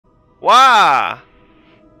Wah!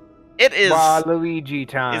 It is Waluigi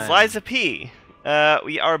time. It's Liza P.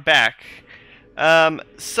 We are back.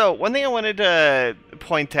 So one thing I wanted to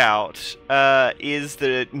point out is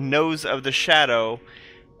the nose of the shadow.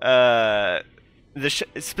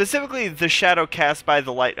 Specifically the shadow cast by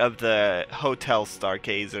the light of the hotel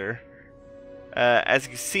stargazer. As you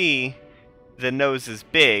can see, the nose is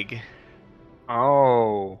big.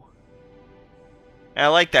 Oh. And I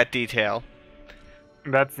like that detail.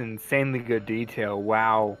 That's insanely good detail.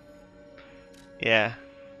 Wow. Yeah.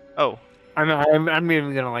 Oh. I'm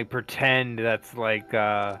even gonna like pretend that's like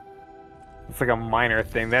it's like a minor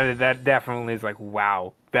thing. That definitely is like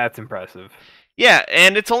wow. That's impressive. Yeah,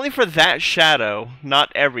 and it's only for that shadow,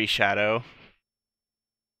 not every shadow.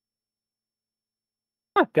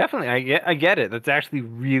 Huh, definitely, I get it. That's actually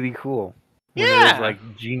really cool. When it is Yeah.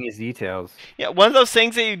 like genius details. Yeah, one of those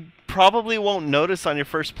things that you probably won't notice on your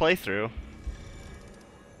first playthrough.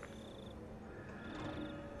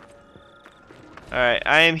 Alright,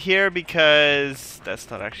 I am here because that's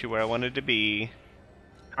not actually where I wanted to be.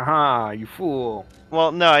 Aha, you fool.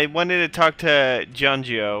 Well, no, I wanted to talk to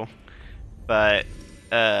Giangio, but,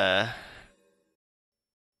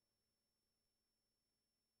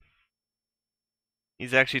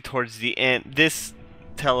 he's actually towards the end. This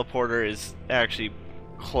teleporter is actually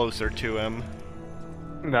closer to him.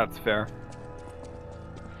 That's fair.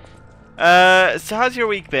 So how's your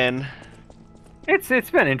week been? It's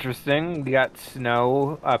been interesting. We got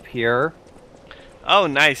snow up here. Oh,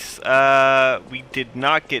 nice. We did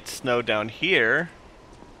not get snow down here.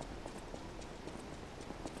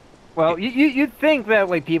 Well, you'd think that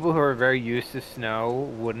like people who are very used to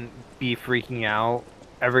snow wouldn't be freaking out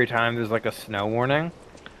every time there's like a snow warning.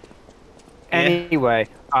 Yeah. Anyway,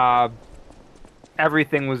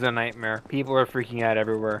 everything was a nightmare. People are freaking out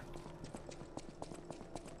everywhere.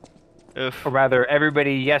 Oof. Or rather,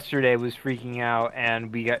 everybody yesterday was freaking out,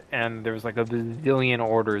 and there was like a bazillion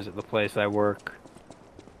orders at the place I work.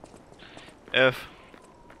 Oof.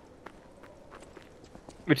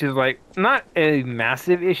 Which is like not a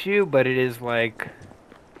massive issue, but it is like,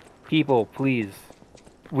 people, please,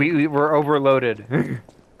 we're overloaded.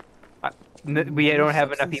 We don't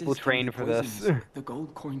have enough people trained for this. The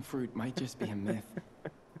gold coin fruit might just be a myth,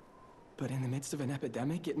 but in the midst of an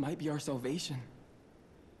epidemic, it might be our salvation.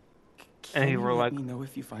 And Can you we're let like, me know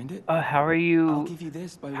if you find it? how are I'll you? give you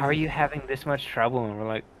this by How are way you of- having this much trouble? And we're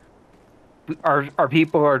like, our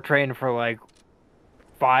people are trained for like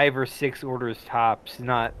 5 or 6 orders tops,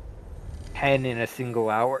 not 10 in a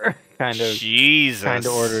single hour kind of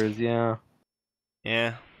orders. Yeah.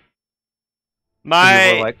 Yeah. And people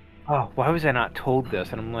are My like, oh, why was I not told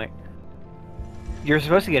this? And I'm like, you're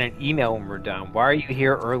supposed to get an email when we're done. Why are you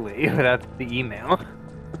here early without the email?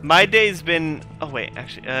 my day's been. Oh wait,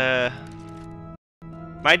 actually,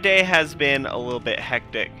 my day has been a little bit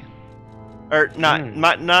hectic. Or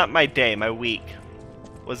not, not my day. My week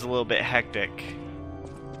was a little bit hectic.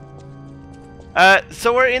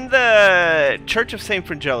 So we're in the Church of Saint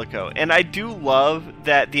Frangelico, and I do love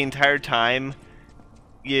that the entire time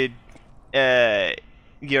you're the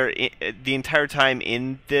entire time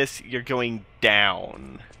in this you're going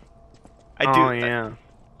down. I do. Oh yeah.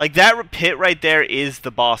 Like that pit right there is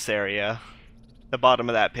the boss area. The bottom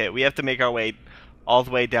of that pit. We have to make our way all the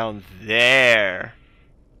way down there.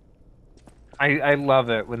 I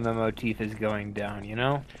love it when the motif is going down, you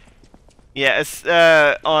know? Yeah, it's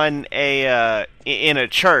on a in a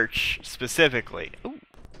church specifically. Ooh.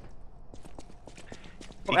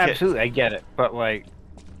 Well, absolutely, I get it, but like,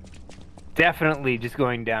 definitely just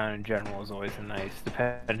going down in general is always nice,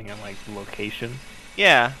 depending on like the location.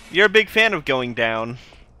 Yeah, you're a big fan of going down.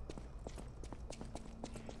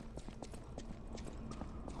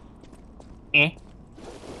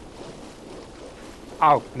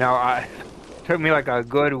 Oh no, took me like a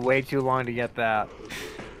good way too long to get that.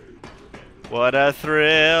 What a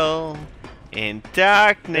thrill in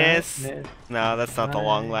darkness. No, that's not the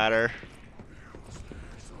long ladder.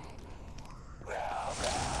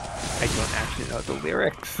 I don't actually know the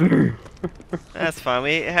lyrics. That's fine.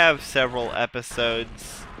 We have several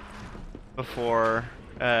episodes before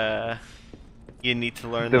you need to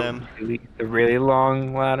learn them. The really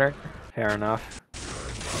long ladder. Fair enough.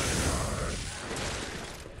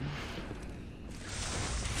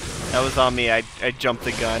 That was on me. I jumped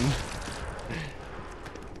the gun.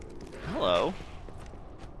 Hello.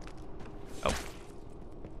 Oh.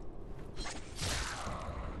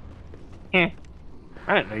 I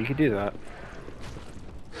didn't know you could do that.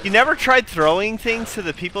 You never tried throwing things to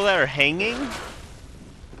the people that are hanging?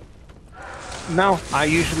 No, I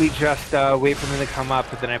usually just wait for them to come up,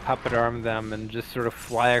 but then I puppet arm them and just sort of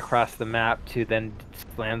fly across the map to then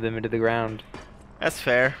slam them into the ground. That's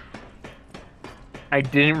fair. I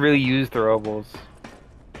didn't really use throwables.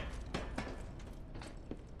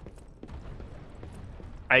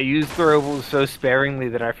 I use throwables so sparingly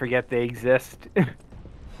that I forget they exist.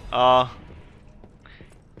 I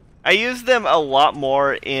use them a lot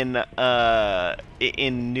more in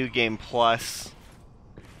New Game Plus,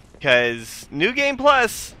 because New Game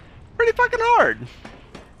Plus pretty fucking hard.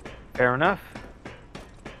 Fair enough.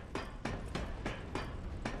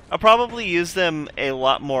 I'll probably use them a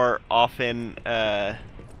lot more often. There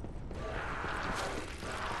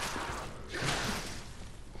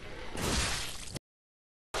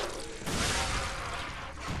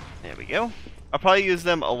we go. I'll probably use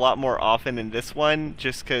them a lot more often in this one,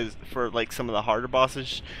 just because for like some of the harder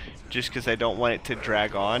bosses, just because I don't want it to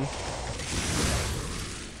drag on.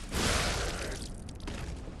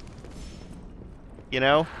 You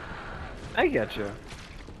know? I get you.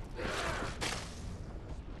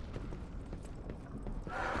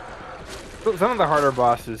 Some of the harder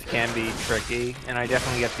bosses can be tricky, and I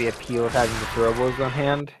definitely get the appeal of having the throwables on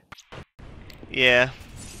hand. Yeah.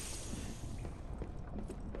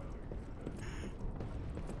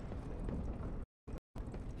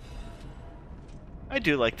 I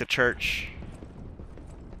do like the church.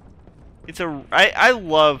 I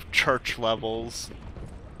love church levels.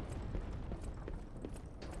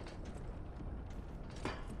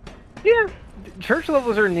 Yeah, church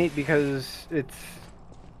levels are neat because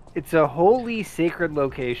it's a holy sacred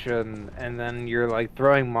location, and then you're like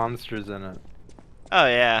throwing monsters in it. Oh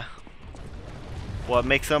yeah. What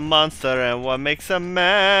makes a monster and what makes a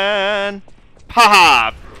man? Ha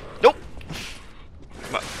ha! Nope.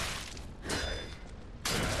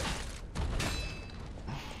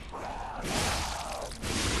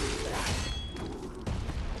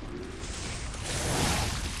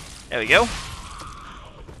 There we go.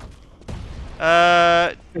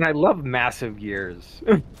 And I love massive gears.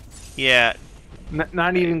 Yeah.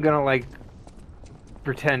 Not even gonna like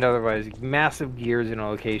pretend otherwise. Massive gears in a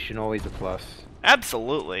location always a plus.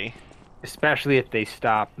 Absolutely. Especially if they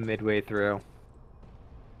stop midway through.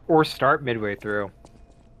 Or start midway through.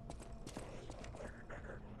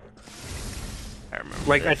 I remember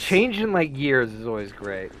Like this. a change in like gears is always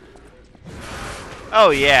great.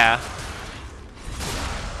 Oh yeah.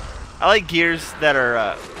 I like gears that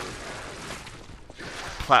are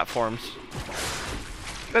platforms.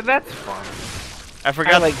 But that's fun. I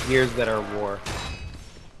forgot. I like gears that are war.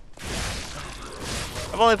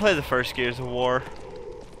 I've only played the first Gears of War.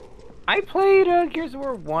 I played Gears of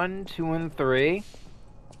War 1, 2, and 3.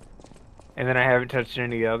 And then I haven't touched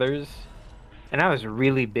any others. And I was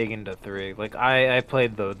really big into 3. Like, I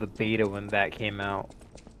played the beta when that came out.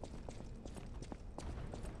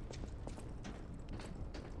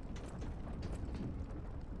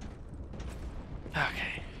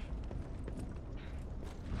 Okay.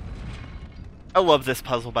 I love this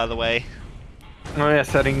puzzle, by the way. Oh yeah,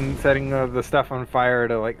 setting the stuff on fire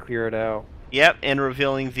to like clear it out. Yep, and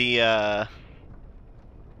revealing the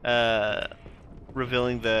The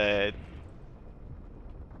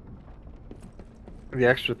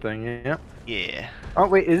extra thing, yeah. yeah. Oh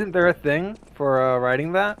wait, isn't there a thing for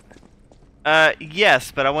writing that?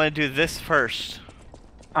 Yes, but I want to do this first.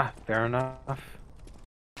 Ah, fair enough.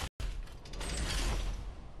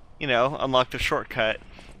 You know, unlock the shortcut.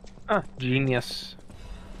 Ah, genius.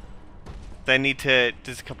 I need to.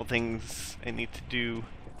 There's a couple things I need to do.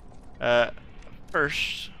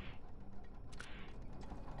 First,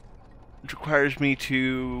 it requires me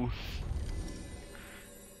to.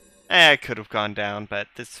 I could have gone down, but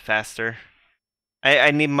this is faster.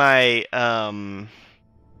 I need my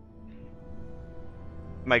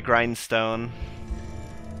my grindstone.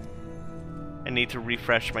 I need to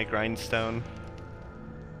refresh my grindstone.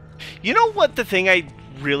 You know what the thing I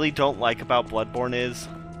really don't like about Bloodborne is?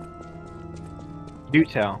 Do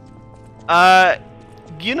tell.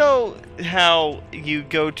 You know how you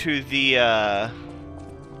go to the,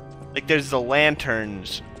 like there's the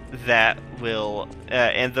lanterns that will,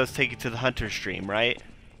 and those take you to the hunter stream, right?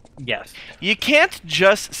 Yes. You can't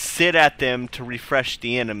just sit at them to refresh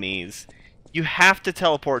the enemies. You have to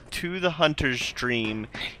teleport to the hunter's stream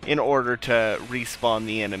in order to respawn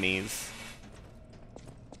the enemies.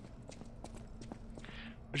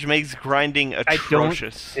 Which makes grinding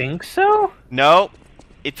atrocious. I don't think so. No,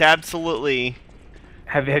 it's absolutely...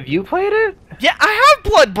 Have you played it? Yeah, I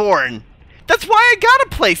have Bloodborne! That's why I got a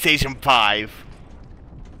PlayStation 5!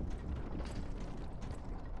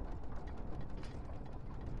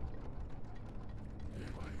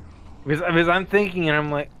 Because I'm thinking and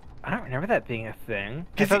I'm like, I I don't remember that being a thing.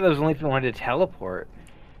 I 'Cause thought that was only if you wanted to teleport.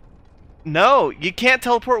 No, you can't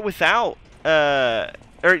teleport without,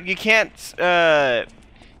 or you can't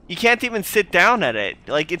even sit down at it.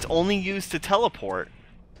 Like, it's only used to teleport.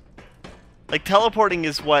 Like, teleporting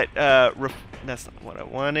is what, that's not what I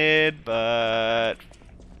wanted, but...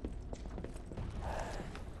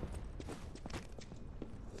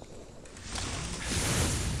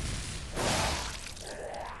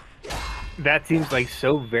 That seems like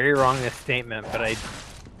so very wrong a statement, but I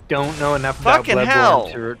don't know enough Fucking about hell!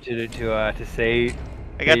 Bloodborne to say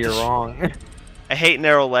I got that you're wrong. I hate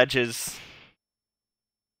narrow ledges.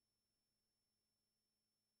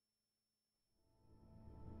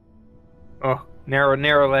 Oh,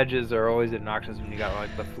 narrow ledges are always obnoxious when you got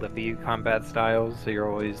like the flippy combat styles, so you're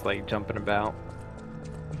always like jumping about.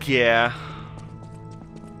 Yeah.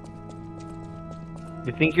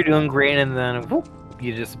 You think you're doing great, and then whoop,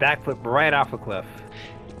 you just backflip right off a cliff.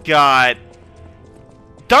 God.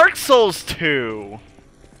 Dark Souls 2.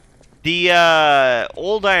 The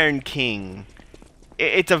Old Iron King.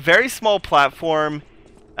 It's a very small platform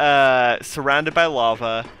surrounded by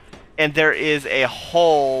lava, and there is a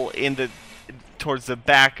hole in the towards the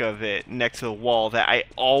back of it next to the wall that I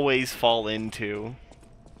always fall into.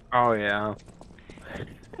 Oh yeah.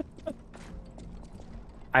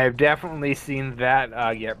 I have definitely seen that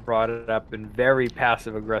get brought up in very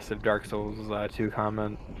passive-aggressive Dark Souls 2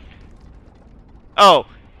 comment. Oh,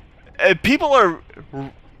 people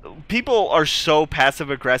are so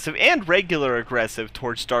passive-aggressive and regular-aggressive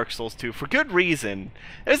towards Dark Souls 2 for good reason.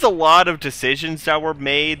 There's a lot of decisions that were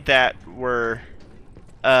made that were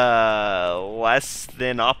less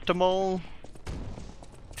than optimal,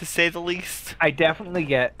 to say the least. I definitely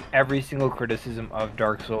get every single criticism of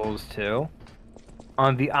Dark Souls 2.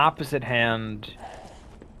 On the opposite hand,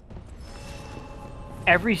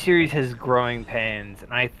 every series has growing pains,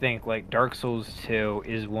 and I think like Dark Souls 2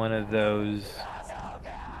 is one of those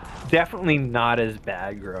definitely not as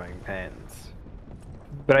bad growing pains.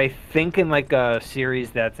 But I think in like a series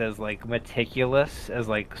that's as like meticulous as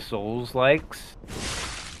like Souls likes,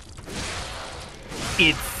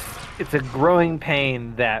 it's a growing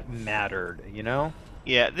pain that mattered, you know?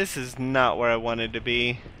 Yeah, this is not where I wanted to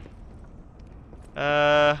be.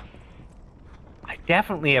 I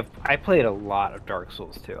definitely have. I played a lot of Dark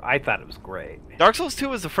Souls 2. I thought it was great. Dark Souls 2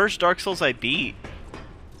 was the first Dark Souls I beat.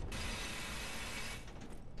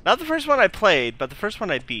 Not the first one I played, but the first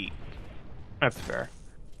one I beat. That's fair.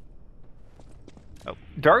 Oh.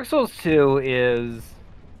 Dark Souls 2 is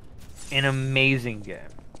an amazing game.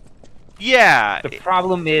 Yeah. The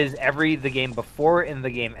problem is the game before and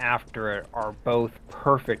the game after it are both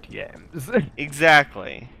perfect games.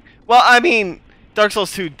 Exactly. Well, I mean, Dark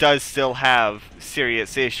Souls 2 does still have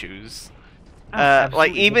serious issues.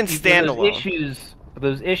 Like, even standalone.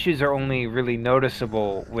 Those issues are only really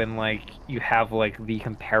noticeable when, like, you have, like, the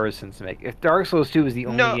comparisons to make. If Dark Souls 2 was the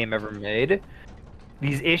only game ever made,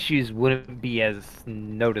 these issues wouldn't be as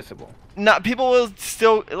noticeable. No, people will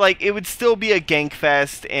still, like, it would still be a gank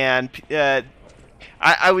fest, and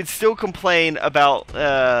I would still complain about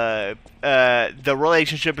the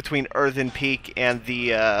relationship between Earthen Peak and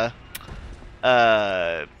the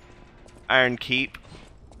Iron Keep.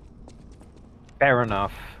 Fair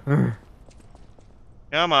enough.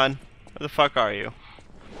 Come on. Where the fuck are you?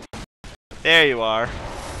 There you are.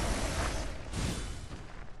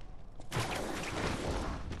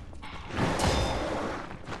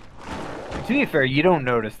 To be fair, you don't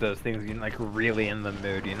notice those things when you're like really in the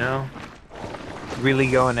mood, you know?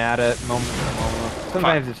 Really going at it moment to moment.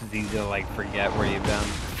 Sometimes it's just easy to like forget where you've been.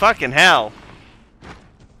 Fucking hell.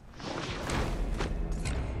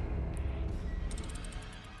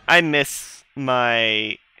 I miss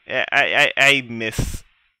my... I miss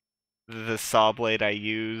the saw blade I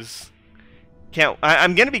use.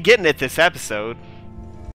 I'm gonna be getting it this episode.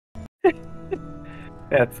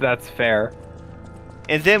 That's fair.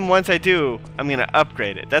 And then once I do, I'm gonna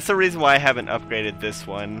upgrade it. That's the reason why I haven't upgraded this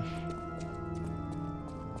one.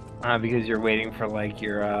 Because you're waiting for like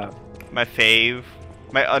your my fave.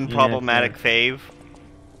 My unproblematic fave.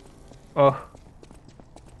 Oh.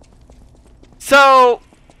 So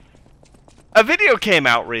a video came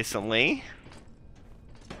out recently.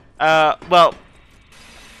 About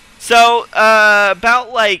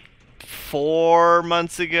like 4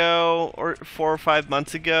 months ago, or 4 or 5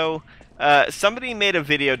 months ago, somebody made a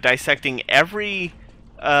video dissecting every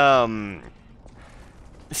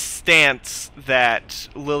stance that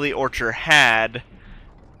Lily Orchard had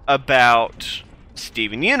about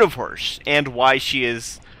Steven Universe and why she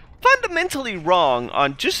is fundamentally wrong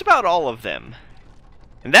on just about all of them.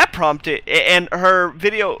 And that prompted, and her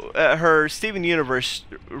video, her Steven Universe,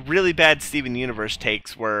 really bad Steven Universe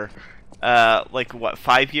takes were, like, what,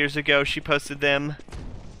 5 years ago she posted them?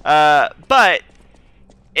 But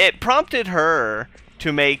it prompted her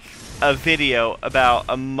to make a video about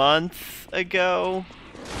a month ago,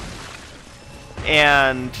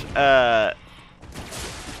 and,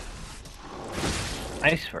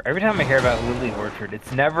 I swear, every time I hear about Lily Orchard,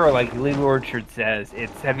 it's never like Lily Orchard says.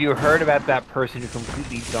 It's, have you heard about that person who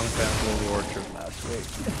completely dunked on Lily Orchard last week?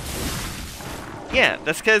 yeah,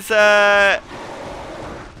 that's because,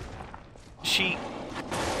 she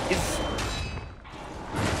is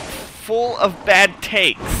full of bad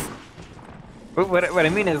takes. But what I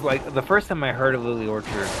mean is, like, the first time I heard of Lily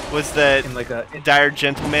Orchard Was the in like a Dire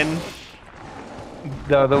Gentleman?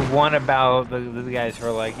 the one about the guys who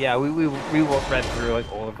are like, yeah, we read through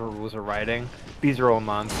like all of her rules of writing. These are all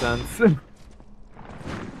nonsense.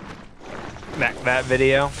 that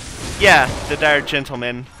video. Yeah, the Dire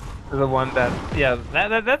Gentleman. The one that, yeah,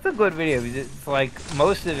 that's a good video. It's like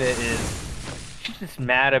most of it is she's just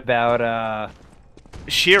mad about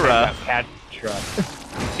She-Ra. Patra.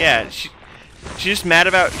 Yeah, she's just mad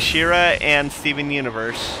about She-Ra and Steven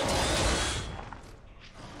Universe.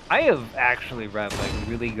 I have actually read like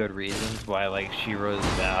really good reasons why like She-Ra's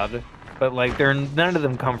bad, but like none of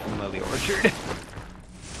them come from Lily Orchard.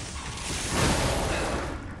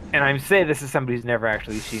 And I'm saying this is somebody who's never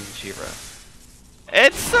actually seen She-Ra.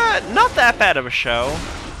 It's not that bad of a show.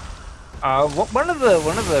 One of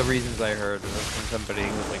the reasons I heard from somebody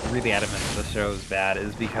who was like really adamant the show is bad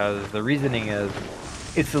is because the reasoning is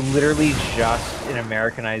it's literally just an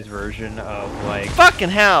Americanized version of like Fucking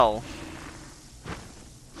hell.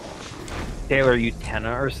 Taylor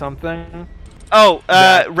Utena or something. Oh,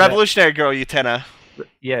 Revolutionary Girl Utena.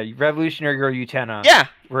 Yeah, Revolutionary Girl Utena. Yeah.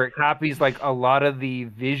 Where it copies like a lot of the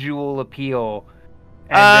visual appeal,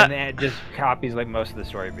 and then it just copies like most of the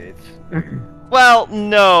story beats. Well,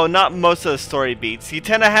 no, not most of the story beats.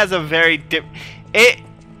 Utena has a very it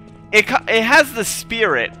has the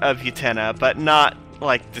spirit of Utena, but not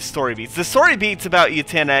like the story beats. The story beats about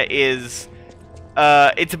Utena is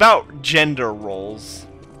it's about gender roles.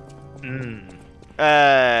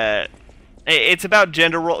 It's about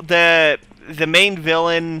gender role. The main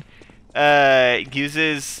villain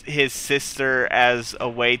uses his sister as a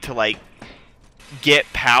way to like get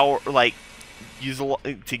power, like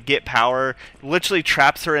to get power. Literally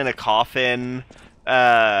traps her in a coffin,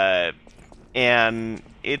 and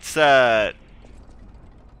it's actually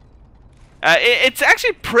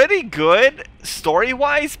pretty good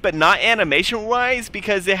story-wise, but not animation-wise,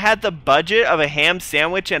 because it had the budget of a ham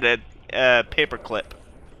sandwich and a paperclip.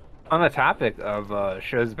 On the topic of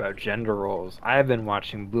shows about gender roles, I've been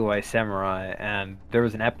watching Blue Eye Samurai, and there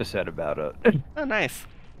was an episode about it. Oh, nice.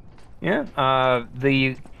 Yeah.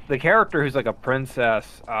 The character who's like a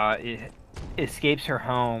princess escapes her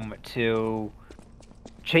home to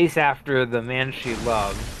chase after the man she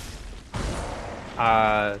loves,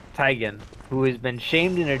 Taigen, who has been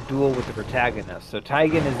shamed in a duel with the protagonist. So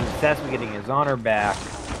Taigen is obsessed with getting his honor back,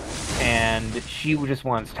 and she just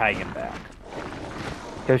wants Taigen back.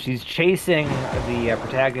 So she's chasing the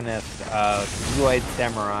protagonist, Blue-Eyed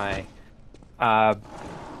Samurai,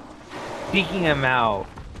 seeking him out,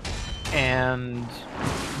 and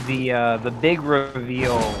the big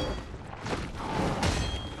reveal.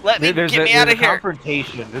 Get me out of here!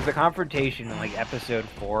 There's a confrontation in like episode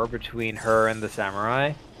 4 between her and the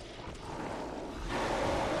samurai,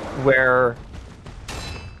 where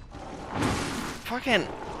fucking.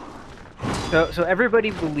 So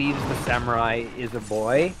everybody believes the samurai is a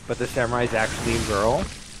boy, but the samurai is actually a girl.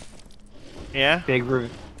 Yeah.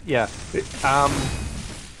 Yeah.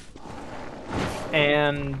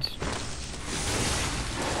 And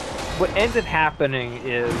what ends up happening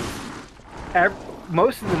is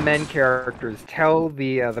most of the men characters tell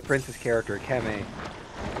the princess character Kemi,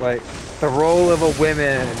 like, the role of a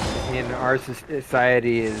woman in our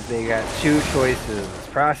society is they got two choices: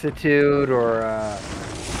 prostitute or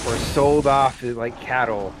sold off as like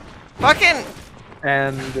cattle. Fucking.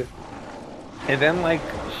 And then like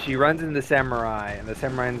she runs into the samurai, and the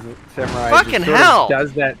samurai fucking hell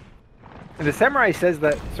does that. And the samurai says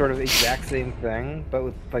that sort of exact same thing, but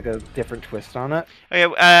with like a different twist on it.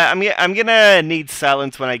 Okay, I'm gonna need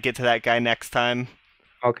silence when I get to that guy next time.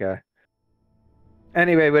 Okay.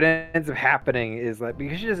 Anyway, what ends up happening is that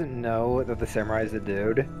because she doesn't know that the samurai is a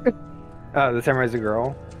dude, the samurai is a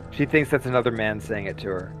girl, she thinks that's another man saying it to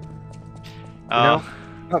her. Oh. You know?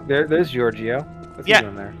 Oh, there's Giorgio. What's he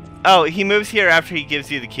doing there? Oh, he moves here after he gives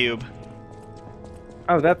you the cube.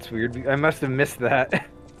 Oh, that's weird. I must have missed that.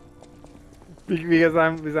 Because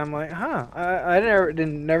I'm like, huh? I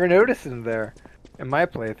never noticed him there in my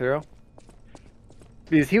playthrough.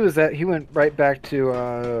 Because he went right back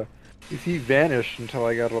to he vanished until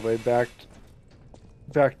I got all the way back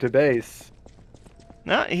to base.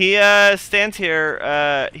 No, he stands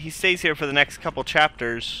here. He stays here for the next couple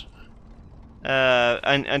chapters.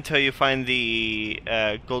 Until you find the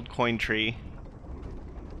gold coin tree.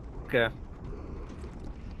 Okay.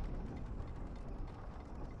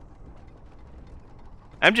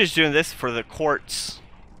 I'm just doing this for the quartz.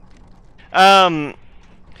 But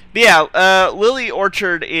yeah, Lily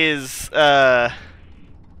Orchard is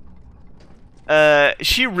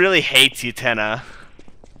she really hates Utena.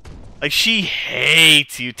 Like, she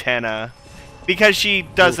hates Utena because she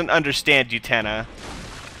doesn't understand Utena.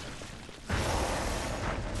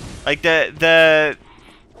 Like the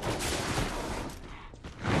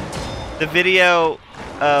video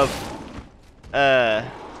of I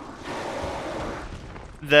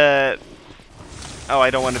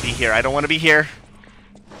don't want to be here. I don't want to be here.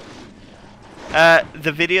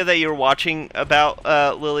 The video that you were watching about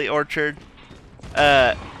Lily Orchard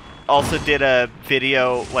also did a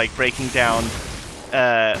video like breaking down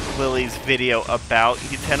Lily's video about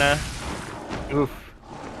Utena. Oof.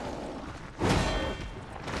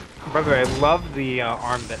 By the way, I love the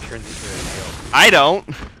arm that turns into a shield. I don't.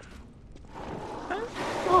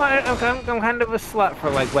 Well, I'm kind of a slut for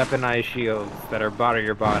like weaponized shields that are body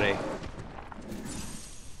your body. I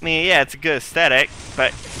mean, yeah, it's a good aesthetic,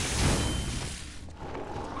 but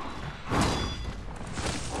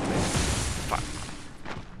fuck.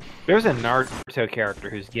 There's a Naruto character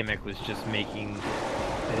whose gimmick was just making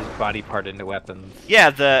his body part into weapons.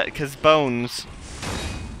 Yeah, because bones.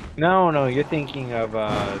 No, you're thinking of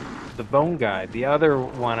the bone guy. The other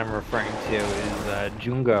one I'm referring to is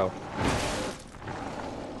Jungo.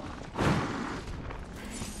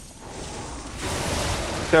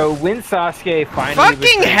 So when Sasuke finally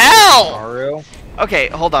Fucking hell! Naru, Okay,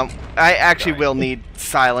 hold on. I actually will need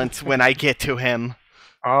silence when I get to him.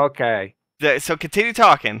 okay. So continue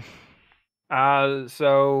talking.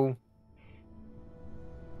 So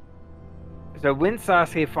when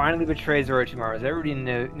Sasuke finally betrays Orochimaru, as everybody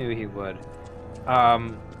knew he would,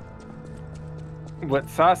 what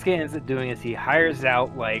Sasuke ends up doing is he hires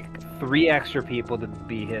out like 3 extra people to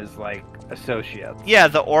be his like associates. Yeah,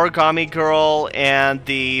 the origami girl and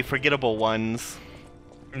the forgettable ones.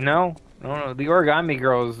 No. The origami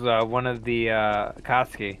girl is one of the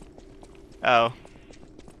Akatsuki. Oh.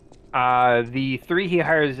 The 3 he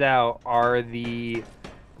hires out are the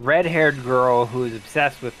red-haired girl who is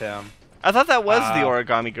obsessed with him. I thought that was the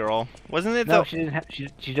origami girl. Wasn't it? No, she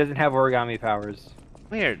doesn't have origami powers.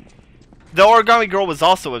 Weird. The origami girl was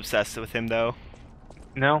also obsessed with him, though.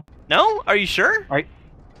 No. No? Are you sure? Right.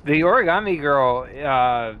 The origami girl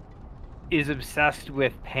is obsessed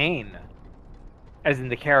with pain, as in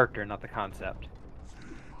the character, not the concept.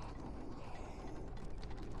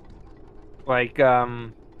 Like, I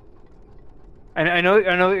know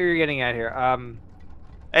what you're getting at here.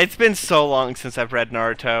 It's been so long since I've read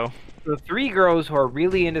Naruto. The 3 girls who are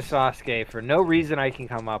really into Sasuke, for no reason I can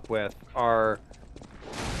come up with, are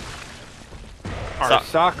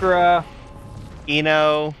Sakura,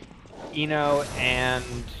 Ino, and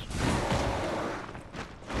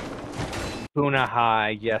Punahai,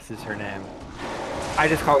 I guess is her name. I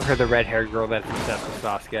just call her the red-haired girl that's obsessed with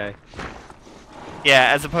Sasuke.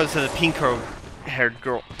 Yeah, as opposed to the pink-haired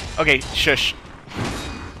girl. Okay, shush.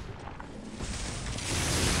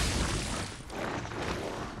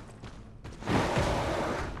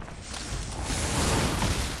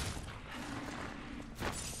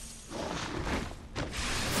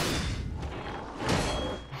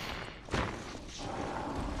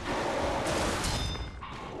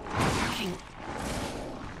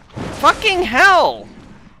 Fucking hell!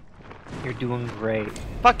 You're doing great.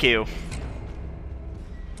 Fuck you.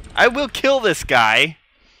 I will kill this guy.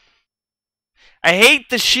 I hate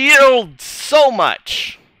the shield so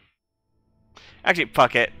much. Actually,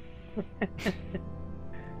 fuck it.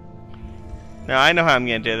 No, I know how I'm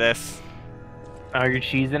gonna do this. Oh, you're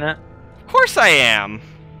cheesing it? Of course I am.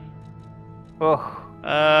 Oh.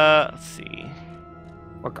 Let's see.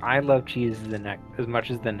 Look, I love cheese as much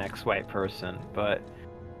as the next white person, but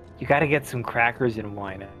you gotta get some crackers and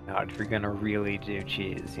wine out if you're gonna really do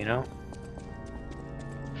cheese, you know?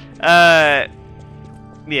 Yeah.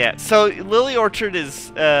 So Lily Orchard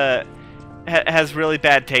is has really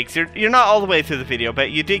bad takes. You're not all the way through the video,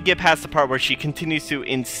 but you did get past the part where she continues to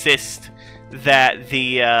insist that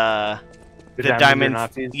the diamonds are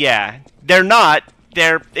Nazis? Yeah, they're not.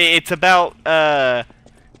 It's about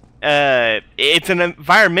it's an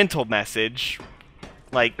environmental message.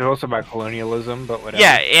 Like, it's also about colonialism, but whatever.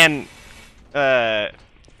 yeah, and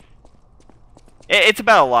it's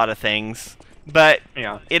about a lot of things, but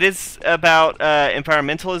yeah, it is about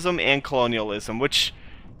environmentalism and colonialism, which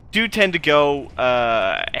do tend to go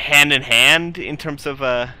hand in hand in terms of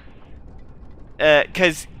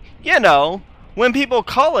because when people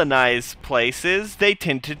colonize places, they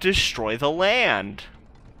tend to destroy the land.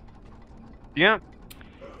 yeah.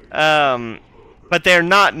 But they're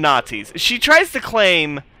not Nazis. She tries to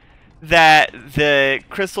claim that the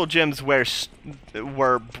crystal gems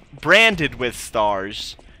were branded with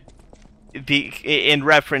stars in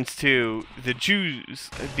reference to the Jews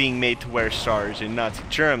being made to wear stars in Nazi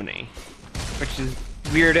Germany. Which is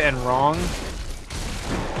weird and wrong,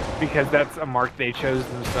 because that's a mark they chose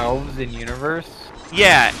themselves in universe.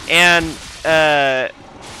 Yeah, and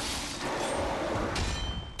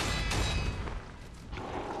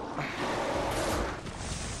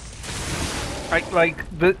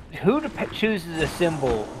who chooses a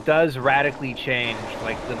symbol does radically change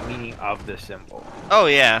like the meaning of the symbol. Oh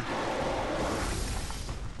yeah.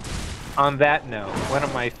 On that note, one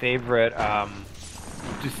of my favorite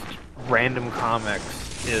just random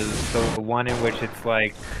comics is the one in which it's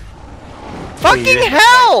like fucking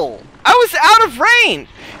hell! I was out of range!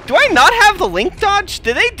 Do I not have the link dodge?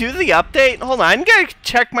 Did they do the update? Hold on, I'm gonna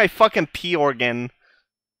check my fucking P organ.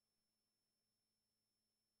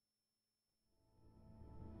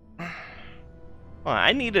 Well,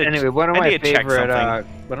 I need to. Anyway, one of my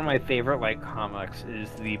favorite like comics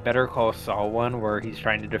is the Better Call Saul one where he's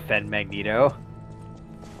trying to defend Magneto,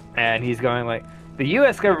 and he's going like, "The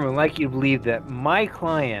U.S. government would like you to believe that my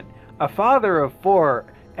client, a father of 4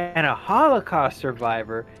 and a Holocaust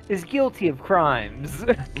survivor, is guilty of crimes."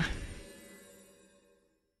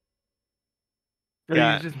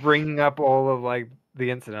 Yeah. He's just bringing up all of like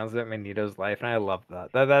the incidents of Magneto's life, and I love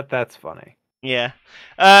that. That's funny. Yeah.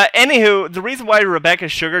 Anywho, the reason why Rebecca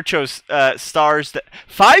Sugar chose stars,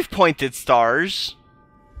 5-pointed stars,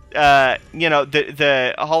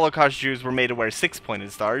 the Holocaust Jews were made to wear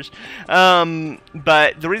 6-pointed stars.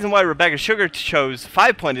 But the reason why Rebecca Sugar chose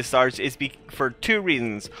 5-pointed stars is for 2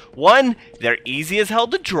 reasons. One, they're easy as hell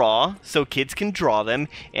to draw, so kids can draw them.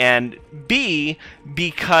 And B,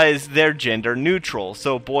 because they're gender neutral,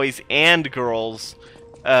 so boys and girls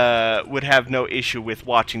would have no issue with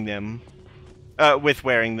watching them. With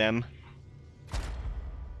wearing them.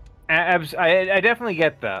 I definitely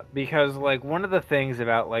get that, because like one of the things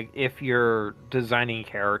about like if you're designing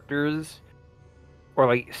characters or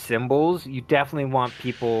like symbols, you definitely want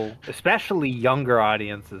people, especially younger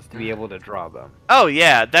audiences, to be able to draw them. Oh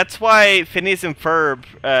yeah, that's why Phineas and Ferb,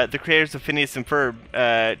 the creators of Phineas and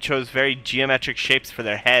Ferb, chose very geometric shapes for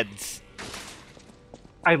their heads.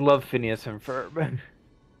 I love Phineas and Ferb.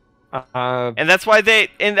 And that's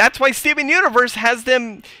why Steven Universe has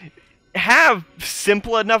them have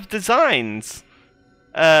simple enough designs.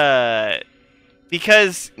 Because,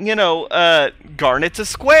 Garnet's a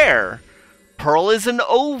square. Pearl is an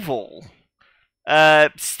oval.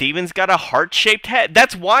 Steven's got a heart-shaped head.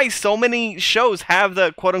 That's why so many shows have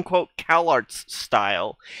the quote-unquote CalArts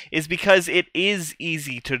style, is because it is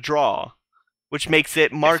easy to draw, which makes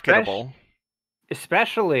it marketable.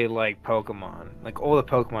 Especially like Pokemon. Like all the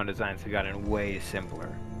Pokemon designs have gotten way simpler.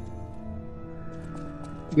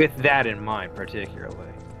 With that in mind,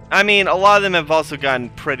 particularly. I mean, a lot of them have also gotten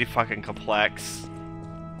pretty fucking complex.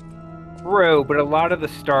 True, but a lot of the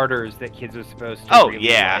starters that kids are supposed to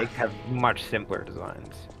like have much simpler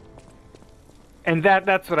designs. And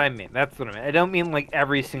that's what I mean. That's what I mean. I don't mean like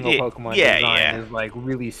every single Pokemon design is like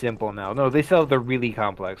really simple now. No, they still have the really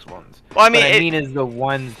complex ones. Well, I mean, what I mean is the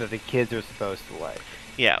ones that the kids are supposed to like.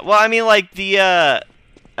 Yeah. Well, I mean, like the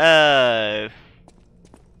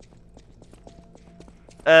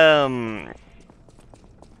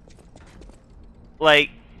like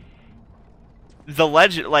the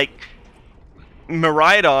legend, like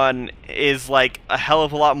Miraidon is like a hell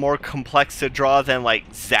of a lot more complex to draw than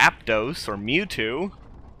like Zapdos or Mewtwo.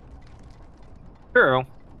 True.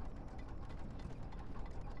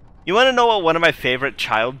 You want to know what one of my favorite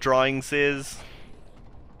child drawings is?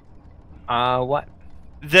 What?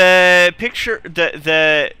 The picture,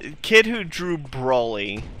 the kid who drew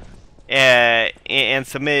Broly, and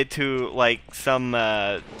submitted to like some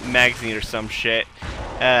magazine or some shit.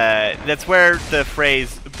 That's where the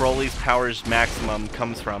phrase "Broly's powers maximum"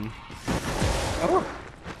 comes from. Oh,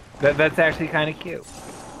 that's actually kind of cute.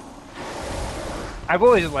 I've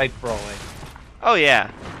always liked Broly. Oh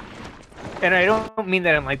yeah. And I don't mean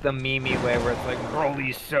that in like the meme way where it's like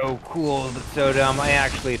Broly's so cool but so dumb. I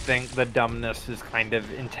actually think the dumbness is kind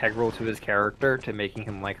of integral to his character, to making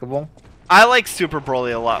him likable. I like Super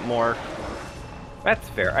Broly a lot more. That's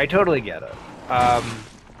fair. I totally get it.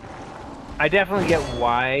 I definitely get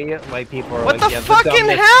why like people are What like, the yeah, fucking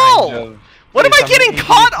dumbness hell? kind of What am is I getting something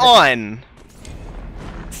caught you- on?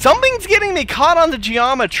 Something's getting me caught on the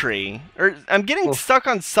geometry. Or I'm getting Well, stuck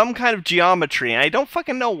on some kind of geometry, and I don't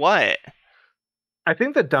fucking know what. I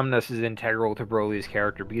think the dumbness is integral to Broly's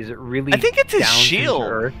character because it really I think it's his downs him to shield.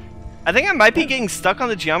 earth. I think I might be getting stuck on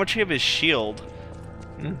the geometry of his shield.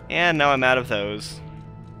 And now I'm out of those.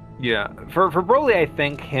 Yeah, for Broly, I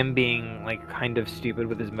think him being like kind of stupid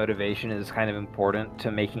with his motivation is kind of important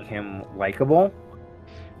to making him likable,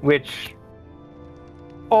 which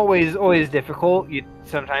always difficult.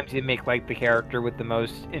 Sometimes you make like the character with the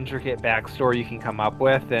most intricate backstory you can come up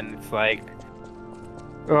with, and it's like,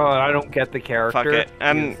 oh, I don't get the character. Fuck it,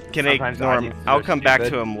 I'm gonna ignore him. audiences I'll are come back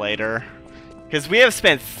stupid. to him later. Because we have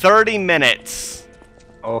spent 30 minutes.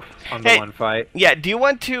 Oh, on the one fight. Yeah, do you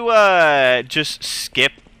want to just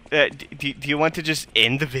skip? Do you want to just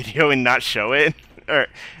end the video and not show it,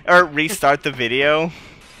 or restart the video?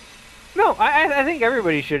 No, I think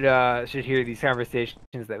everybody should hear these conversations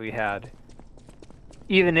that we had,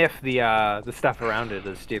 even if the stuff around it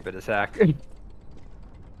is stupid as heck.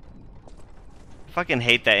 Fucking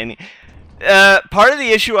hate that. And part of the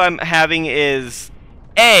issue I'm having is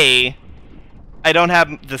A, I don't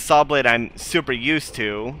have the saw blade I'm super used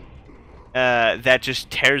to. That just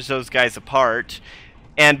tears those guys apart.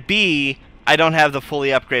 And B, I don't have the fully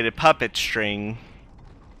upgraded puppet string.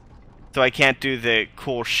 So I can't do the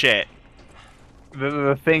cool shit.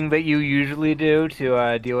 The thing that you usually do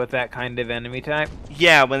to deal with that kind of enemy type?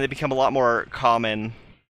 Yeah, when they become a lot more common.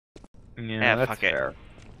 Yeah, that's fuck fair. it.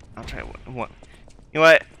 I'll try one. You know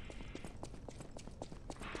what?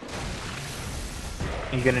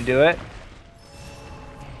 You gonna do it?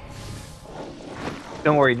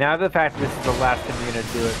 Don't worry, now the fact that this is the last time you're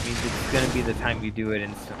gonna do it means it's gonna be the time you do it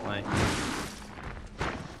instantly.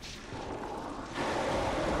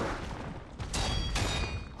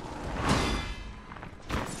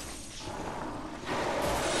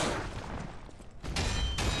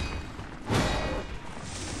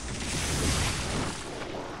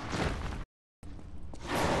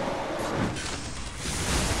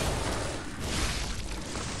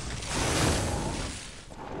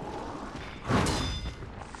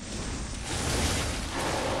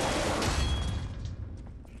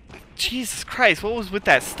 Jesus Christ, what was with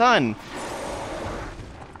that stun?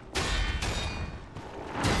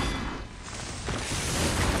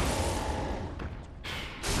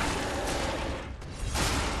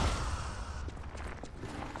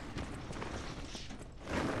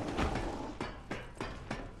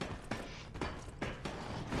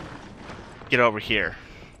 Get over here.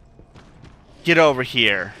 Get over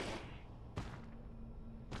here.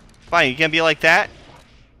 Fine, you gonna be like that?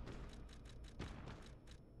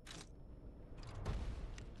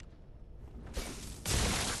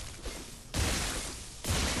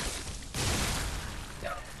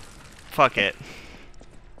 Fuck it.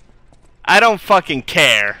 I don't fucking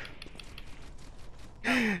care.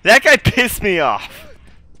 That guy pissed me off.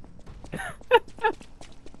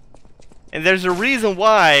 And there's a reason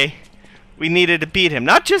why we needed to beat him.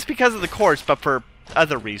 Not just because of the course, but for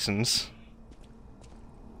other reasons.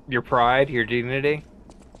 Your pride, your dignity?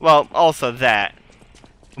 Well, also that.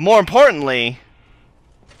 But more importantly,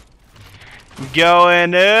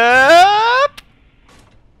 going up.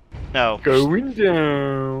 No. Going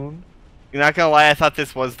down. You're not gonna lie, I thought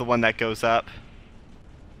this was the one that goes up.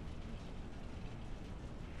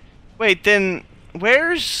 Wait, then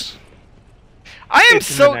where's? I am It's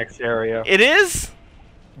so. in the next area. It is?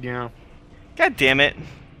 Yeah. God damn it.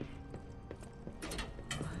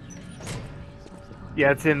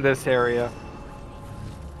 Yeah, it's in this area.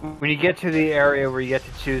 When you get to the area where you get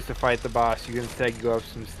to choose to fight the boss, you can instead go up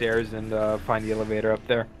some stairs and find the elevator up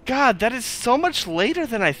there. God, that is so much later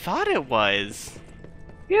than I thought it was.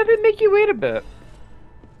 Yeah, they make you wait a bit.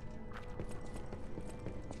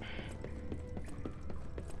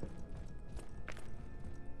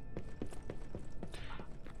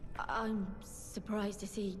 I'm surprised to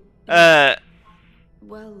see.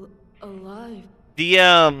 Well, alive. The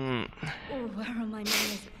Oh, where are my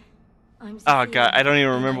manners? I'm Oh god, I don't even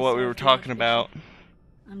and remember I what we were serve the talking Archbishop. about.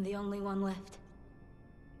 I'm the only one left.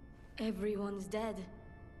 Everyone's dead.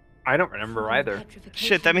 I don't remember either.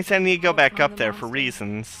 Shit, that means I need to go back up there for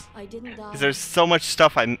reasons. I didn't die. Because there's so much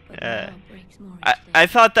stuff but now breaks more each I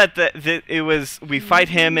day. thought that it was we fight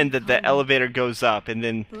him and that the elevator goes up and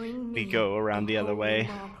then Bring we me go around the other holy way.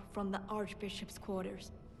 mark from the Archbishop's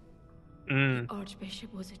quarters. Mm. The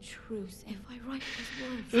Archbishop was a truce. If I write his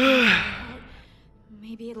words in my heart,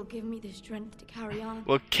 Maybe it'll give me the strength to carry on.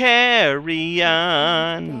 We'll carry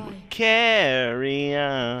on. We'll carry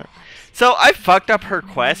on. So I fucked up her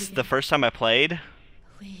quest the first time I played.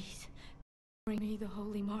 Please, bring me the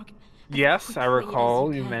holy mark. Yes, I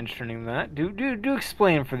recall you mentioning that. Do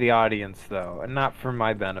explain for the audience though, and not for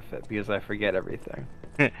my benefit because I forget everything.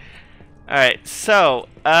 Alright, so,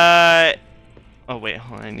 oh wait,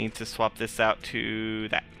 hold on, I need to swap this out to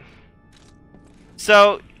that.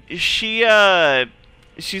 So, she's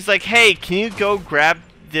like, hey, can you go grab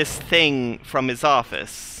this thing from his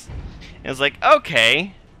office? And I was like,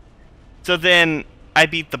 okay. So then, I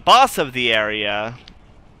beat the boss of the area,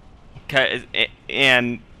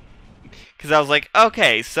 and, because I was like,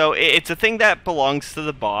 okay, so it's a thing that belongs to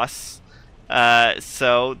the boss,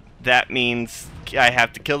 so that means I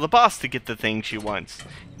have to kill the boss to get the thing she wants.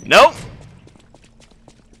 Nope!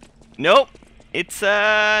 Nope! It's,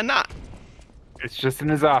 not. It's just in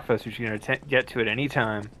his office, which you're gonna get to at any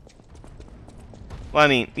time. Well, I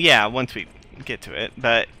mean, yeah, once we get to it,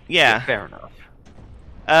 but, yeah. Fair enough.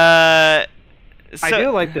 So, I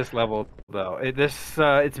do like this level, though.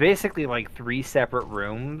 It's basically like 3 separate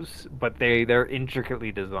rooms, but they're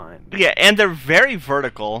intricately designed. yeah, and they're very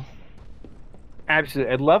vertical.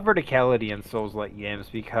 Absolutely. I love verticality in Souls-like games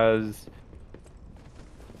because...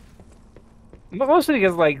 Mostly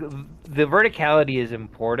because, like, the verticality is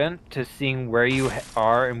important to seeing where you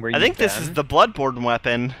are and where you've I think been. this is the Bloodborne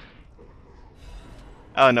weapon.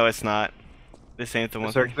 Oh, no, it's not. This ain't the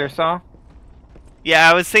one. Circular saw? Yeah,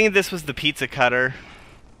 I was thinking this was the pizza cutter.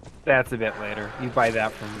 That's a bit later. You buy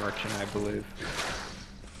that from Merchant, I believe.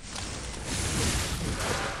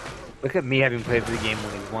 Look at me having played the game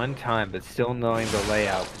only one time, but still knowing the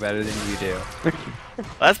layout better than you do. Well,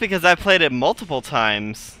 that's because I played it multiple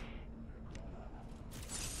times.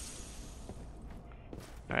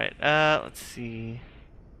 Alright, let's see.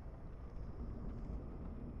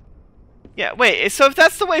 Yeah, wait, so if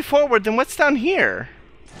that's the way forward, then what's down here?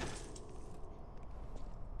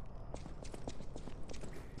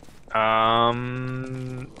 Oh,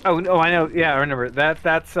 no, I know. Yeah, I remember.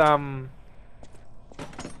 That's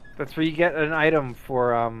where you get an item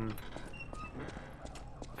for a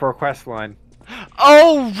quest line.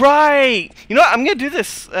 Oh, right! You know what, I'm gonna do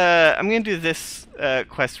this,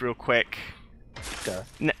 quest real quick.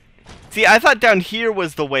 Okay. See, I thought down here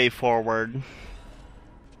was the way forward.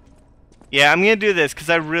 Yeah, I'm gonna do this, because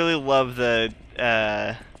I really love the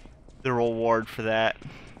reward for that.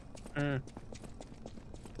 Mm.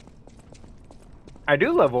 I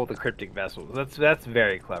do love all the cryptic vessels. That's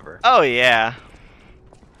very clever. Oh, yeah.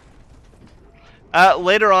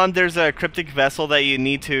 Later on, there's a cryptic vessel that you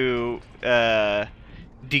need to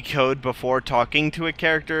decode before talking to a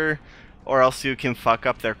character, or else you can fuck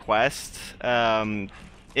up their quest.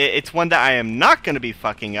 It's one that I am not going to be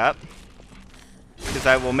fucking up, because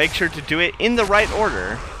I will make sure to do it in the right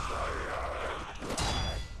order.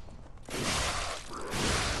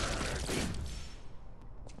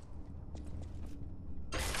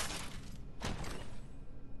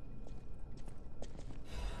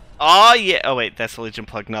 Oh yeah. Oh wait, that's the Legion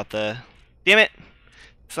plug, not the. Damn it!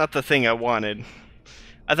 It's not the thing I wanted.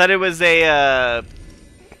 I thought it was a.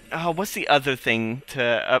 Oh, what's the other thing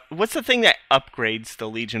to? What's the thing that upgrades the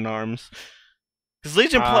Legion arms? Because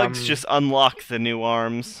Legion plugs just unlock the new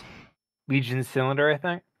arms. Legion cylinder, I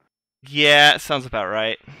think. Yeah, sounds about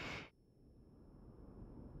right.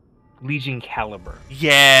 Legion caliber.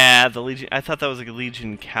 Yeah, the Legion. I thought that was like a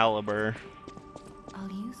Legion caliber.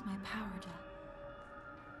 I'll use my power to...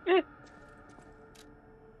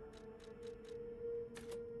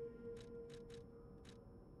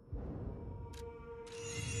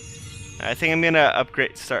 I think I'm gonna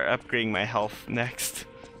start upgrading my health next.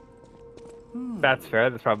 That's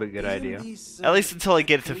fair. That's probably a good idea. At least until I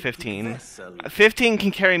get it to 15. 15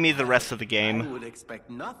 can carry me the rest of the I game. would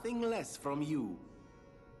expect nothing less from you.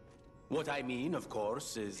 What I mean, of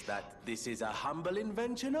course, is that this is a humble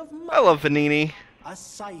invention of mine. I love Vanini. A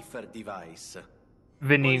cipher device.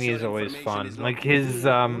 Vanini is always fun. Like his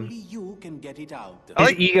Only you can get it out.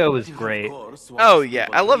 his ego is great. Oh yeah,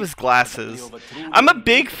 I love his glasses. I'm a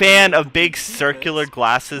big fan of big circular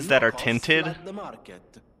glasses that are tinted.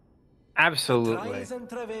 Absolutely.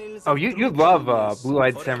 Oh, you love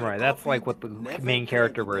Blue-Eyed Samurai. That's like what the main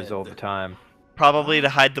character wears all the time. Probably to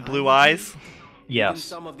hide the blue eyes. Yes.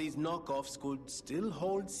 Some of these knockoffs could still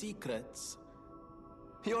hold secrets.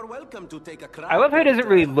 You're welcome to take a crack. I love how he doesn't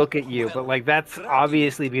really look at you, but like that's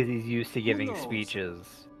obviously because he's used to giving speeches.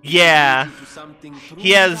 Yeah.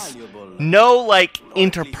 He has no like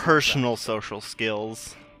interpersonal social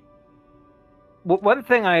skills. One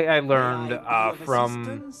thing I learned May I be of from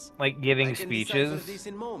assistance? like I giving can decipher speeches this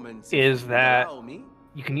in moments, is if you would that allow me.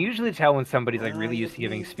 you can usually tell when somebody's like really I used to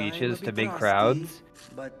giving admit I'm a speeches to bit big rusty, crowds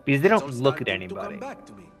but because they it's all don't look at starting to come anybody. back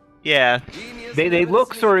to me. Yeah. Genius They never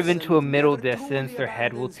look sort of sleeps into a and middle never distance. truly Their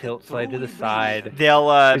head will abandons the tilt slightly to the truly side. brilliant. They'll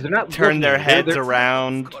Because they're not turn looking their at you. heads They're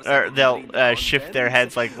around, Of course or I'm they'll willing to shift their confess.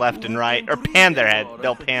 heads like left and Who right, can or truly pan say their head. more?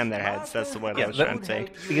 They'll pan their heads. But That's what I yeah, was I trying could to say. help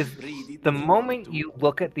you because read it the if you want moment to. you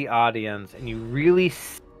look at the audience and you really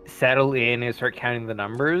settle in and start counting the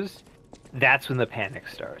numbers, that's when the panic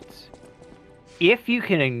starts. If you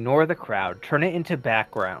can ignore the crowd, turn it into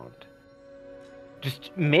background,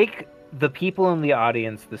 just make the people in the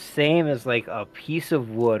audience the same as like a piece of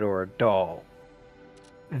wood or a doll,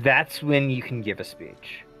 that's when you can give a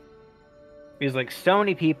speech. Because like so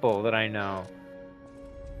many people that I know,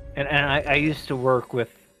 and I used to work with,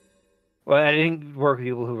 well, I didn't work with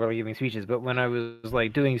people who were giving speeches, but when I was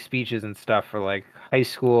like doing speeches and stuff for like high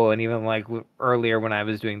school and even like earlier when I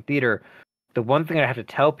was doing theater, the one thing I have to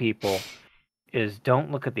tell people is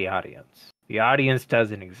don't look at the audience. The audience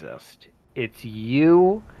doesn't exist. It's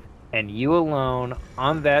you and you alone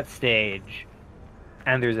on that stage,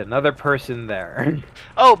 and there's another person there.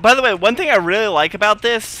 Oh, by the way, one thing I really like about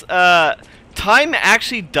this, time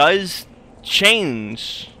actually does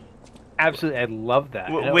change Absolutely, I love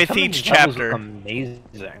that. And with some of each these levels chapter. look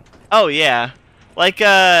amazing. Oh yeah, like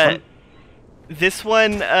this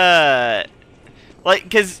one, like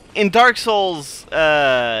because in Dark Souls,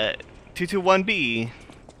 221B,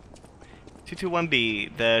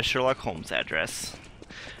 the Sherlock Holmes address.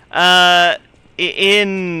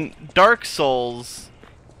 In Dark Souls,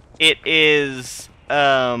 it is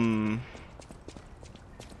the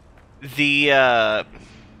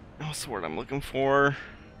what's the word I'm looking for?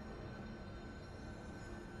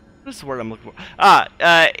 What's the word I'm looking for?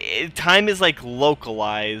 Time is like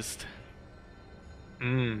localized.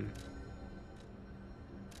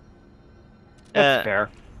 That's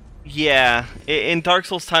fair. Yeah, in Dark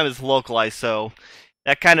Souls, time is localized, so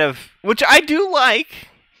that kind of, which I do like.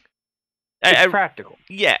 It's practical.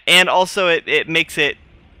 Yeah, and also it makes it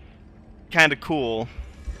kind of cool.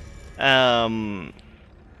 But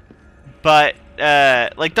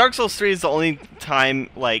like Dark Souls 3 is the only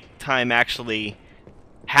time time actually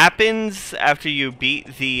happens after you beat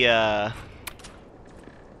the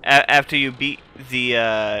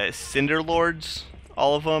Cinder Lords,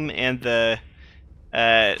 all of them, and the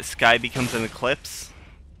sky becomes an eclipse.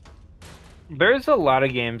 There's a lot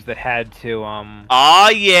of games that had to Aw,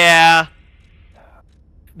 yeah.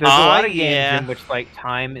 There's a lot of games in which like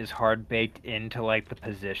time is hard baked into like the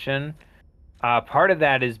position. Part of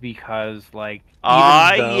that is because like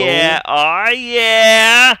yeah.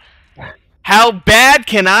 How bad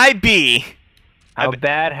can I be? How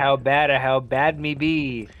bad me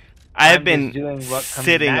be? I've been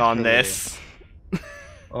sitting on this.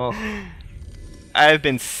 Oh. I've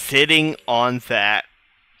been sitting on that.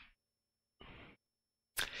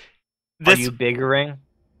 Are you biggering?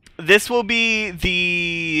 This will be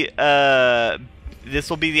the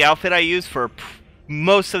outfit I use for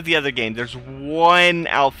most of the other games. There's one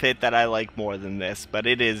outfit that I like more than this, but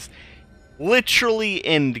it is literally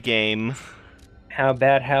end game. How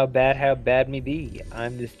bad me be?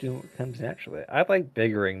 I'm just doing what comes naturally. I like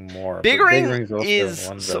biggering more. Biggering also is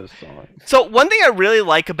one of those songs. So one thing I really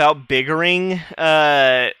like about biggering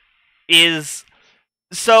is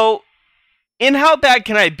so in How Bad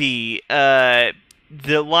Can I Be? The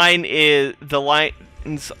lines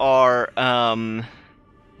are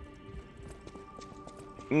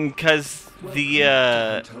because the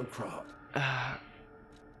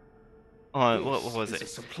what was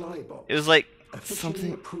it? It was like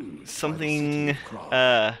something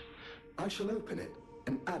I shall open it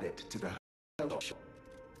and add it to the shop.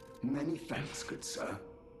 Many thanks, good sir.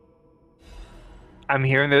 I'm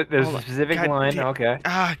hearing that there's a specific line. Okay.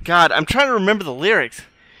 Ah, God, I'm trying to remember the lyrics.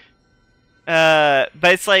 But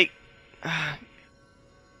it's like,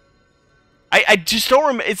 I just don't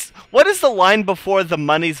remember. It's what is the line before the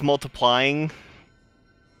money's multiplying?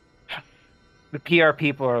 The PR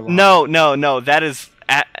people are lying. No. That is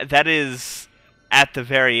at the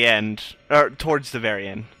very end, or towards the very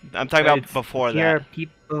end. I'm talking about before that. PR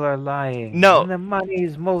people are lying. No. And the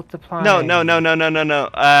money's multiplying. No.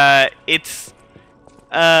 It's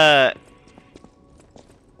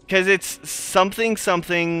because it's something.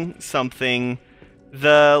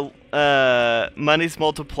 The money's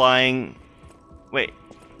multiplying. Wait.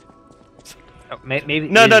 Oh, maybe.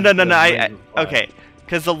 No. Okay.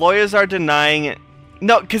 Because the lawyers are denying it.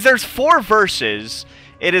 No, because there's 4 verses.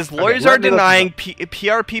 It is lawyers are denying,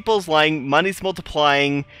 PR people's lying, money's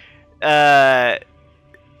multiplying.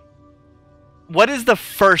 what is the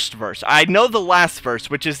first verse? I know the last verse,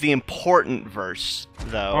 which is the important verse,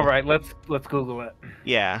 though. All right, let's Google it.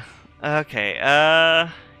 Yeah. Okay.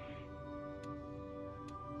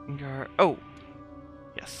 Oh.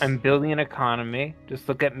 Yes. I'm building an economy. Just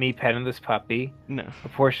look at me petting this puppy. No. A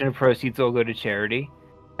portion of proceeds will go to charity.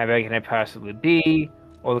 How bad can I possibly be?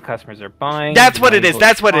 All the customers are buying. That's what it is.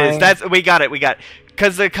 That's what it is. That's We got it.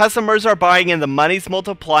 Because the customers are buying and the money's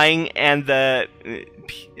multiplying and the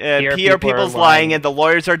PR people's lying and the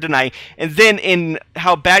lawyers are denying. And then in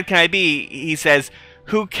How Bad Can I Be, he says,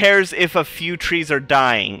 who cares if a few trees are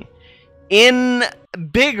dying? In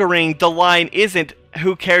Biggering, the line isn't,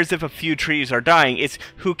 who cares if a few trees are dying? It's,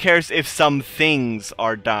 who cares if some things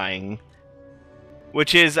are dying?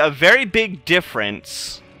 Which is a very big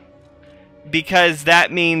difference, because that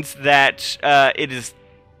means that it is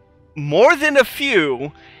more than a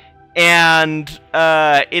few, and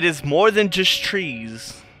it is more than just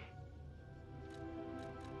trees.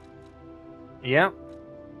 Yep.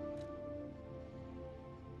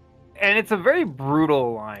 And it's a very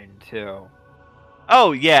brutal line, too.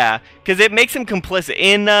 Oh, yeah, because it makes him complicit.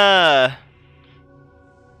 In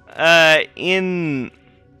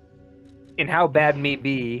How Bad Me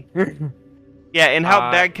Be. Yeah, in How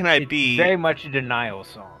Bad Can I Be? It's very much a denial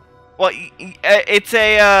song. Well, it's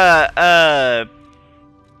a, oh,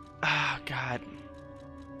 God.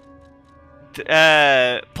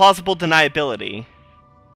 Plausible deniability.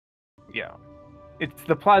 Yeah. It's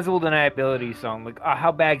the plausible deniability song. Like,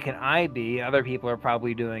 how bad can I be? Other people are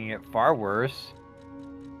probably doing it far worse.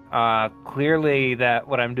 Clearly that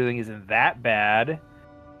what I'm doing isn't that bad.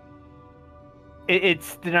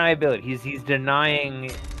 It's deniability. He's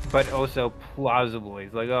denying, but also plausible.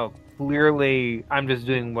 He's like, oh, clearly I'm just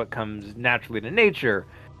doing what comes naturally to nature.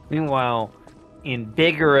 Meanwhile, in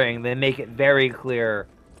Biggering, they make it very clear.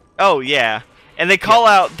 Oh, yeah. And they call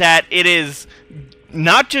out that it is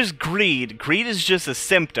not just greed. Greed is just a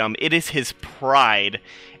symptom. It is his pride.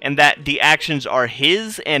 And that the actions are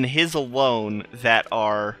his and his alone that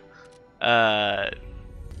are...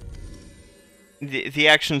 The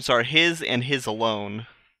actions are his and his alone.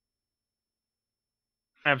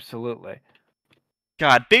 Absolutely.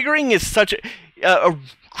 God, Biggering is such a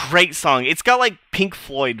great song. It's got, like, Pink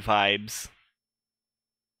Floyd vibes.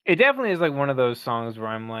 It definitely is, like, one of those songs where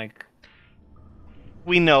I'm like...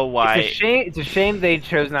 We know why. It's a shame they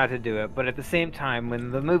chose not to do it, but at the same time, when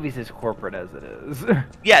the movie's as corporate as it is...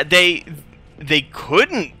 Yeah, they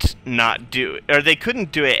couldn't not do it, or they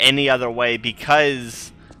couldn't do it any other way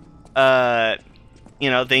because, you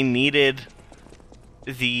know, they needed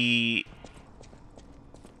the,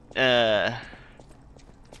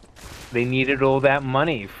 They needed all that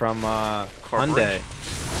money from, Hyundai.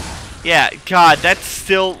 Yeah, God, that's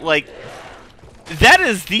still, like, that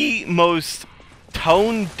is the most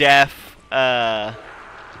tone-deaf, that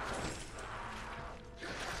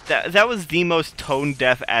was the most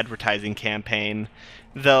tone-deaf advertising campaign.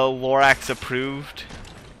 The Lorax approved.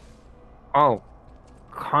 Oh.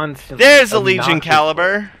 Constantly. There's a Legion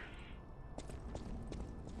caliber.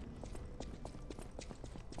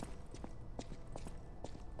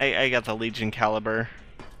 I got the Legion caliber.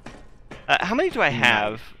 How many do I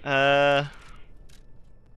have?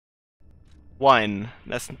 One.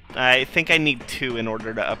 I think I need 2 in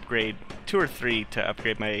order to upgrade. 2 or 3 to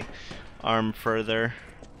upgrade my arm further.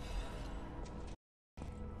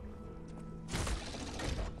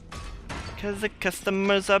 Because the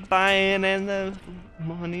customers are buying and the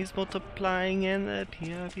money's multiplying and the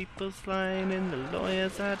PR people's lying and the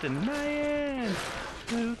lawyers are denying.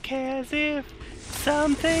 Who cares if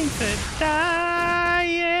some things are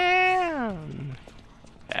dying?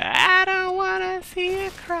 I don't wanna see you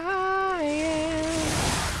crying.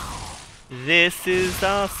 This is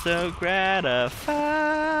also gratifying.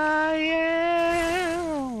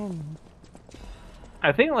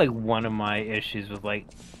 I think, like, one of my issues with, like,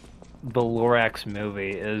 the Lorax movie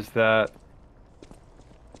is that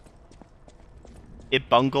it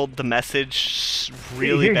bungled the message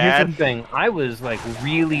really Here's bad. the thing. I was, like,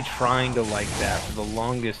 really trying to like that for the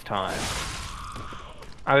longest time.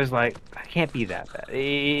 I was like, I can't be that bad.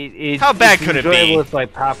 How bad could it be? It's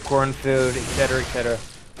like popcorn food, etc., etc.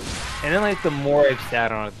 And then, like, the more I've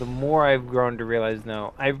sat on it, the more I've grown to realize,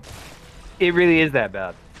 no, it really is that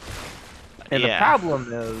bad. And the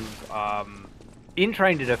problem is, in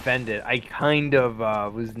trying to defend it, I kind of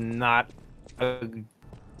was not.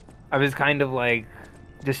 I was kind of like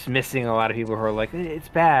dismissing a lot of people who are like, it's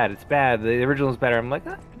bad, it's bad. The original is better. I'm like,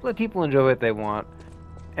 let people enjoy what they want.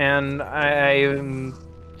 And I'm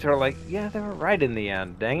sort of like, yeah, they were right in the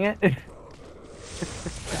end. Dang it.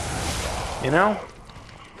 You know?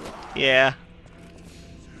 Yeah.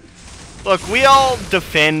 Look, we all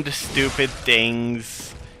defend stupid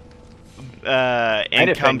things. I And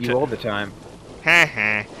defend you all the time.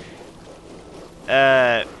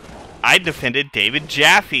 I defended David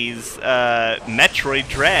Jaffe's Metroid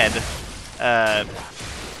Dread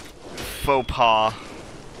faux pas.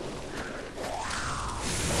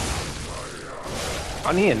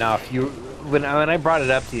 Funny enough, when I brought it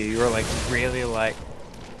up to you, you were like really like,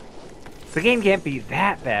 the game can't be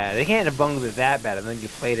that bad. They can't have bungled it that bad. And then you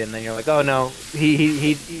played it, and then you're like, oh no,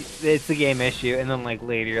 he it's a game issue. And then like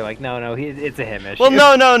later you're like, no, it's a him issue. Well,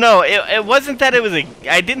 no. It wasn't that it was a.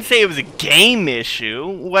 I didn't say it was a game issue.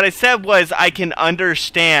 What I said was I can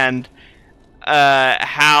understand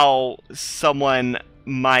how someone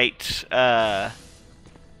might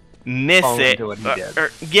miss Fall it. into what he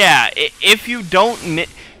did. Yeah, if you don't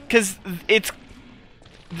because it's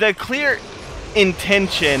the clear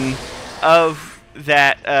intention of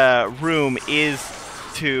that room is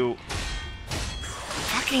to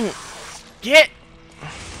fucking get.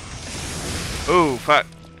 Ooh, fuck.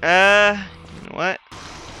 You know what?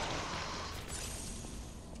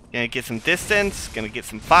 Gonna get some distance. Gonna get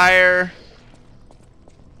some fire.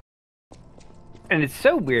 And it's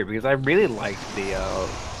so weird because I really liked the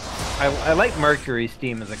I like Mercury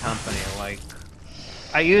Steam as a company. Like,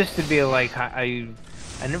 I used to be like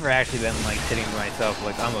I never actually been like sitting to myself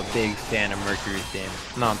like I'm a big fan of Mercury Steam.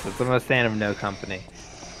 Nonsense. I'm a fan of no company.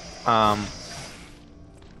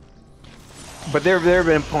 But there have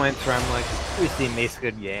been points where I'm like, we see makes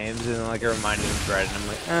good games, and like I reminded of Dread, and I'm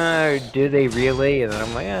like, do they really? And then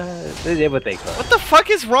I'm like, they did what they could. What the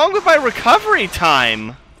fuck is wrong with my recovery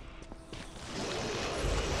time?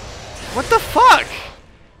 What the fuck?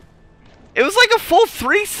 It was like a full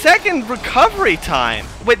 3-second recovery time.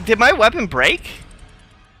 Wait, did my weapon break?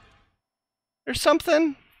 Or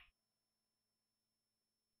something?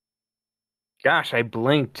 Gosh, I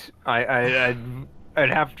blinked. I'd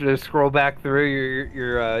have to scroll back through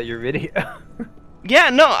your video. Yeah,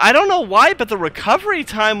 no, I don't know why, but the recovery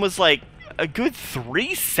time was like a good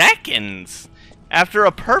 3 seconds after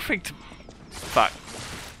a perfect. Fuck.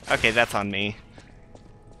 Okay, that's on me.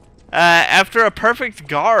 After a perfect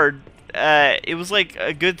guard, it was like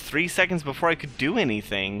a good 3 seconds before I could do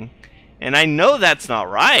anything, and I know that's not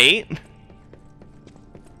right.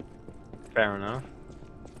 Fair enough.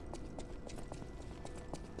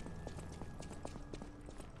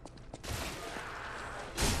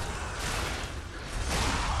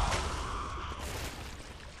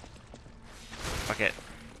 Fuck it.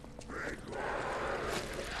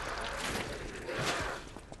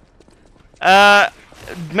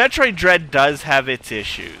 Metroid Dread does have its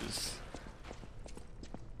issues.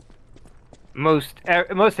 Most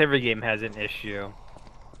every game has an issue.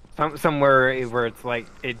 Somewhere where it's like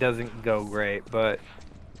it doesn't go great, but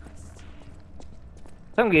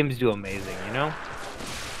some games do amazing, you know?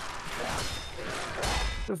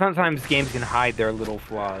 So sometimes games can hide their little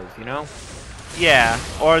flaws, you know? Yeah,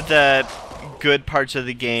 or the good parts of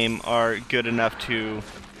the game are good enough to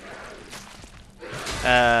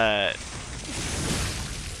let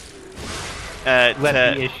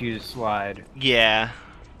the issues slide. Yeah.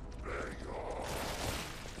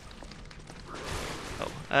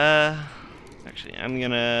 Oh, actually, I'm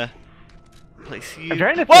gonna place you. I'm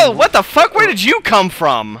trying to Whoa! think- What the fuck? Where did you come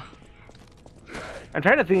from? I'm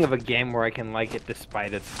trying to think of a game where I can like it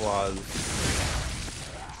despite its flaws.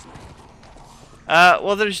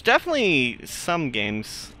 Well, there's definitely some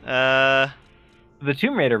games. The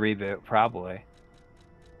Tomb Raider reboot, probably.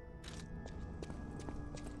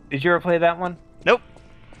 Did you ever play that one? Nope.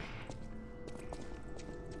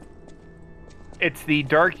 It's the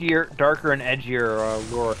darker and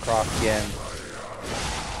edgier Lara Croft game.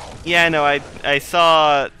 Yeah, I know. I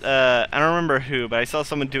saw. I don't remember who, but I saw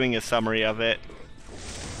someone doing a summary of it.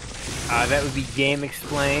 That would be Game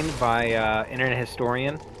Explained by Internet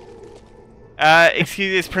Historian.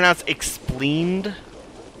 Excuse me, it's pronounced explained.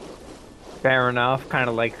 Fair enough, kind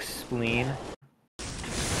of like spleen.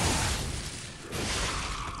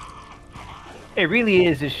 It really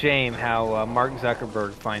is a shame how Mark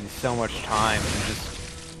Zuckerberg finds so much time to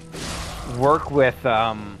just work with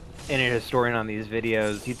Internet Historian on these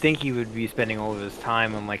videos. You'd think he would be spending all of his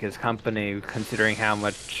time on like his company, considering how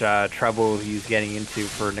much trouble he's getting into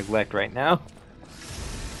for neglect right now.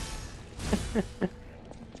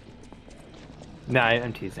 No,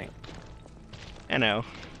 I'm teasing. I know.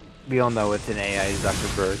 We all know it's an AI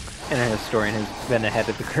Zuckerberg. Internet Historian has been ahead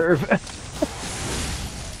of the curve.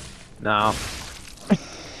 No.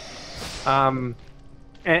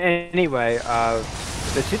 Anyway,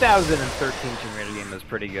 the 2013 Tomb Raider game is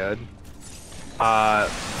pretty good.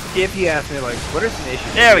 If you ask me, like, what are some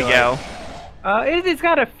issues? There we go. It's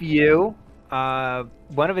got a few.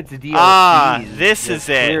 One of its DLCs Ah, this was is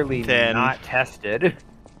it, clearly then. not tested.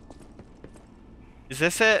 Is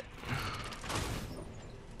this it?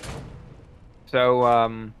 So,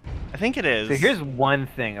 I think it is. so here's one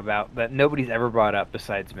thing about that nobody's ever brought up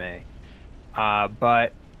besides me.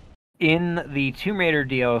 But in the Tomb Raider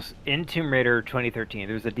DLC, in Tomb Raider 2013,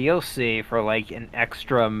 there's a DLC for like an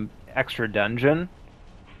extra dungeon.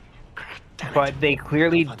 But they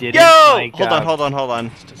clearly didn't. Yo! Like, Hold on.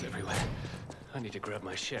 Monsters everywhere. I need to grab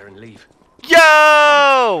my share and leave.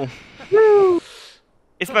 Yo!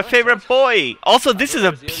 It's my favorite boy. Also, this is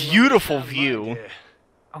a beautiful view.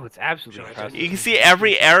 Oh, it's absolutely impressive. You can see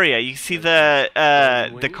every area. You can see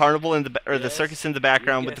the carnival in the the circus in the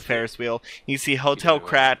background with the Ferris wheel. You can see Hotel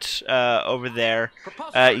Kratch over there.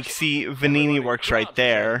 You can see Vanini Works right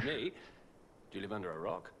there. Do you live under a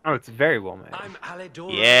rock? Oh, it's very well made. I'm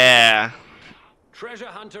Alidoro. Yeah. Treasure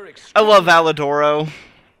hunter I love Alidoro.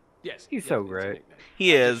 Yes. He's so great.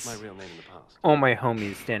 He is. My real name in the past. All my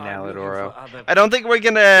homies stand Alidoro. I don't think we're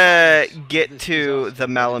gonna get to the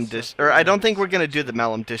Malum district, or I don't think we're gonna do the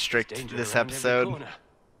Malum district this episode.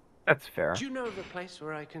 That's fair. Do you know of a place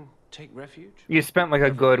where I can take refuge? You spent like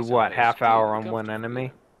a good, what, half hour on one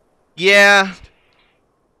enemy? Yeah.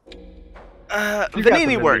 You got them Vanini in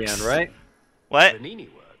the Works. end, right? What? Vanini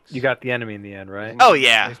works. You got the enemy in the end, right? Oh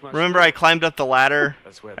yeah. Remember I climbed up the ladder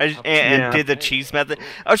and Yeah. did the cheese method?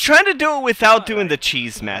 I was trying to do it without doing the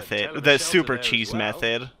cheese method, the super cheese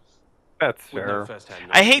method. That's With no fair.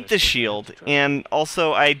 first-hand I hate knowledge, the there's shield, plenty to try. and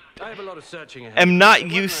also I I have a lot of searching ahead. am not So why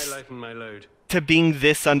don't I used lighten my load? to being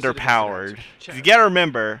this underpowered. 'Cause you gotta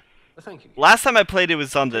remember, Thank you. last time I played it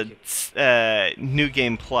was on the New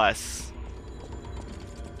Game Plus.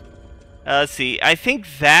 Let's see. I think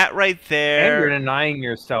that right And you're there. denying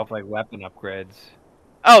yourself like weapon upgrades.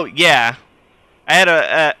 Oh yeah, I had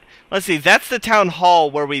a. Let's see. That's the town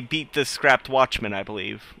hall where we beat the scrapped watchman, I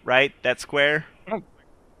believe. Right? That square.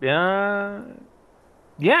 Yeah.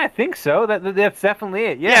 Yeah, I think so. That's definitely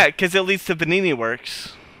it. Yeah, Yeah. because it leads to Vanini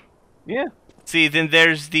Works. Yeah. See, then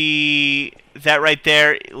there's that right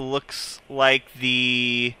there looks like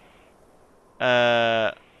the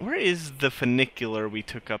where is the funicular we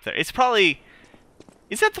took up there? It's probably,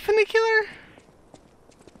 is that the funicular?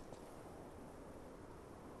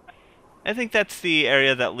 I think that's the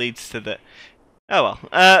area that leads to the, oh well.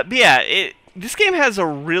 But yeah, this game has a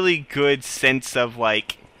really good sense of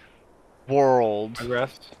like world.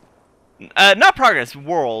 Progress. Not progress,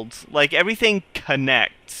 world. Like everything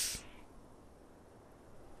connects.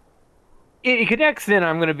 It connects in,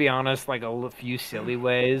 I'm gonna be honest, like a few silly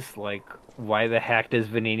ways. Like, why the heck does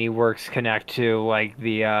Vanini Works connect to like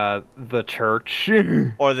the church?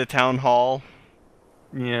 Or the town hall.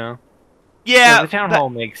 Yeah. Yeah, The town but- hall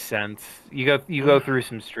makes sense. You go through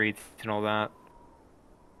some streets and all that.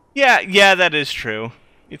 Yeah, that is true.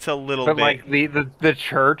 It's a little But bit. like the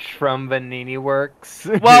church from Vanini Works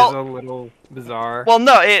Well- is a little bizarre. Well,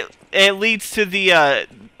 no, it leads to the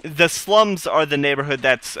slums are the neighborhood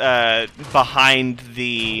that's behind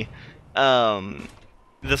the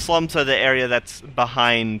slums are the area that's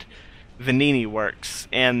behind Vanini Works,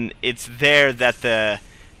 and it's there that the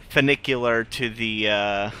funicular to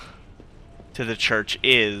the church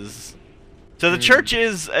is. So the church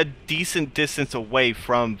is a decent distance away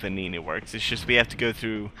from Vanini Works. It's just we have to go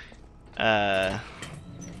through an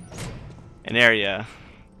area.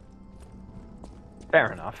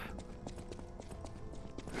 Fair enough.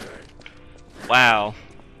 Wow.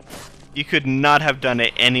 You could not have done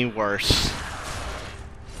it any worse.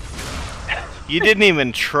 You didn't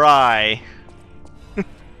even try.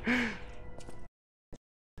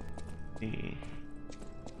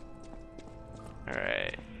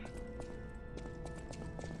 Alright.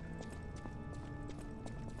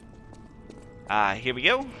 Here we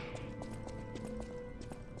go.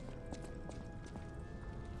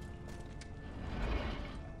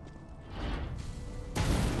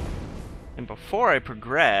 And before I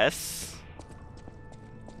progress,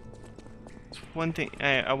 there's one thing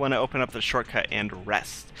I want to open up the shortcut and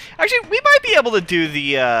rest. Actually, we might be able to do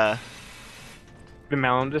the The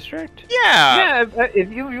Malum District? yeah. Yeah,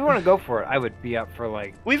 if you want to go for it, I would be up for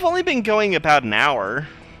like. We've only been going about an hour,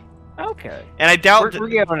 Okay. and I doubt We're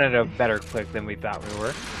going at a better click than we thought we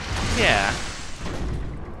were. yeah.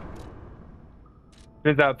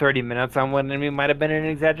 Turns out 30 minutes on one enemy might have been an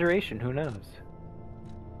exaggeration. Who knows?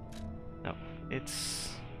 No, it's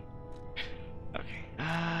okay.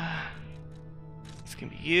 It's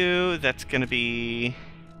gonna be you. That's gonna be.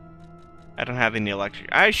 I don't have any electric.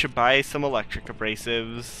 I should buy some electric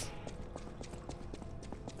abrasives.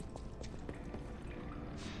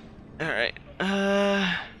 All right.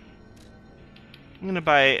 gonna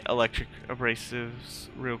buy electric abrasives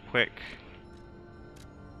real quick.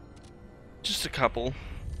 Just a couple.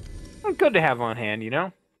 Good to have on hand, you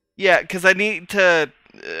know? Yeah, because I need to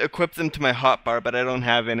equip them to my hotbar, but I don't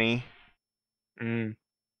have any. Mm.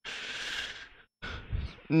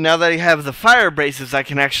 Now that I have the fire abrasives, I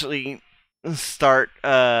can actually start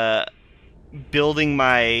building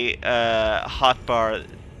my hotbar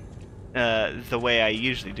the way I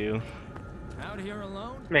usually do. Out here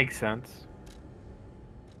alone? Makes sense.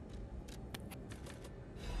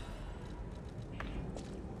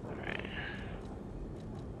 Alright.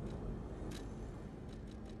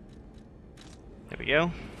 There we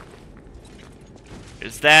go.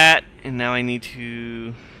 There's that, and now I need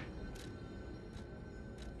to...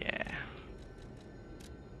 Yeah.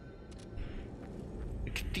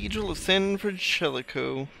 The Cathedral of San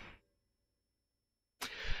Frangelico.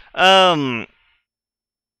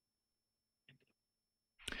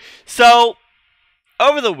 So,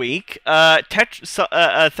 over the week, a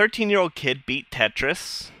 13-year-old kid beat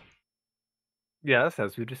Tetris. Yes,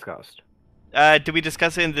 as we discussed. Did we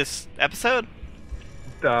discuss it in this episode?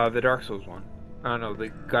 The Dark Souls one. Oh no, the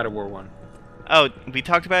God of War one. Oh, we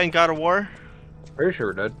talked about it in God of War? Pretty sure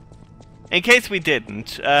we did. In case we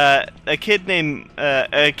didn't, a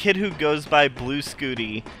kid who goes by Blue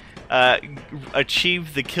Scooty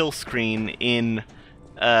achieved the kill screen in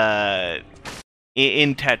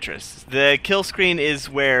Tetris. The kill screen is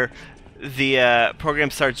where the program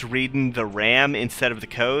starts reading the RAM instead of the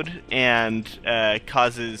code and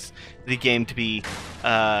causes the game to be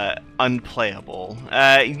unplayable.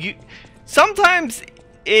 Sometimes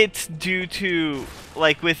it's due to,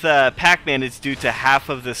 like with Pac-Man, it's due to half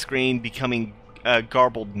of the screen becoming a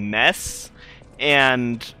garbled mess,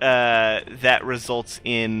 and that results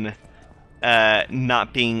in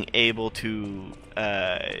not being able to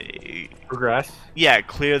Progress? Yeah,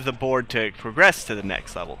 clear the board to progress to the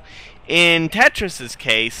next level. In Tetris's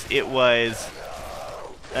case, it was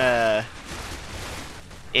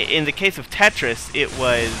in the case of Tetris, it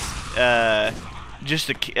was just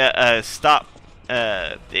a stop.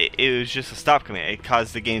 It was just a stop command. It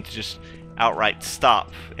caused the game to just outright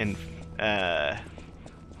stop, and yeah.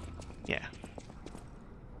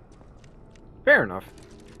 Fair enough.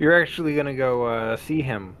 You're actually gonna go see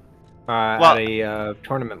him at a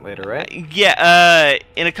tournament later, right? Yeah.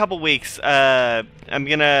 In a couple weeks, I'm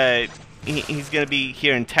gonna. He's gonna be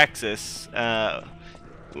here in Texas, about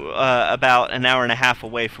an hour and a half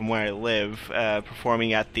away from where I live,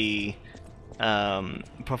 performing at the.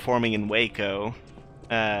 Performing in Waco,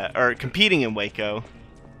 or competing in Waco.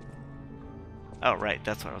 Oh, right,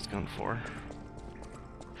 that's what I was going for.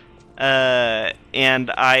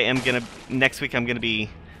 And I am gonna, next week I'm gonna be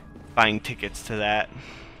buying tickets to that.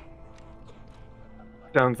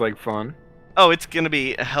 Sounds like fun. Oh, it's gonna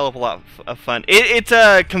be a hell of a lot of fun. It's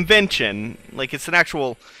a convention, like it's an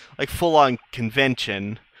actual, like full-on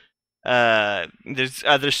convention. There's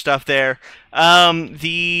other stuff there.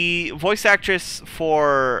 The voice actress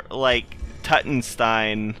for like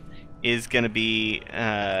Tuttenstein is gonna be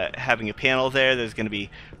having a panel there. There's gonna be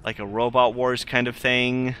like a Robot Wars kind of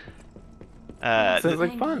thing. Sounds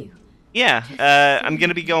like fun. Yeah, I'm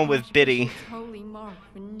gonna be going with Biddy.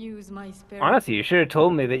 Honestly, you should have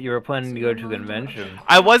told me that you were planning to go to the convention.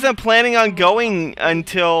 I wasn't planning on going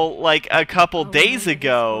until like a couple days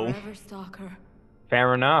ago.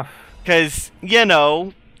 Fair enough. Because, you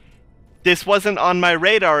know, this wasn't on my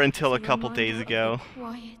radar until a couple days ago.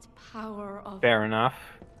 Fair enough.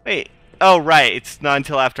 Wait, oh right, it's not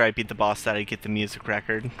until after I beat the boss that I get the music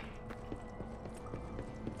record.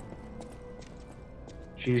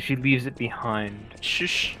 She leaves it behind.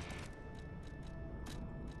 Shush.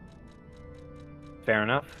 Fair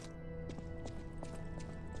enough.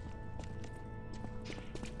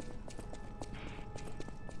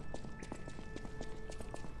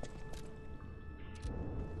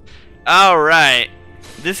 Alright.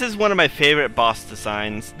 This is one of my favorite boss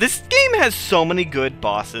designs. This game has so many good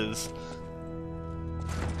bosses.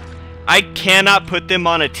 I cannot put them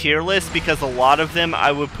on a tier list because a lot of them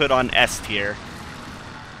I would put on S tier.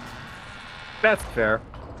 That's fair.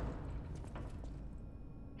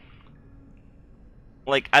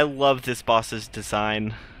 Like, I love this boss's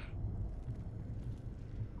design.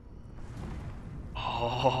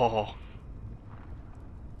 Oh.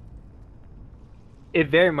 It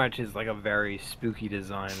very much is like a very spooky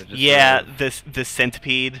design. Yeah, the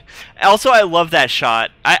centipede. Also, I love that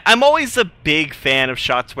shot. I'm always a big fan of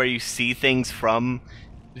shots where you see things from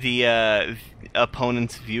the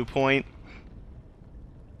opponent's viewpoint.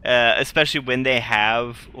 Especially when they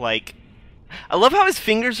have, like... I love how his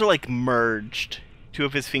fingers are, like, merged. Two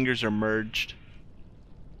of his fingers are merged.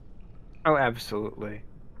 Oh, absolutely.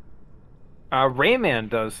 Rayman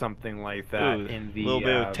does something like that Ooh, a little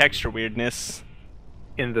bit of texture weirdness.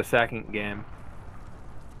 in the second game.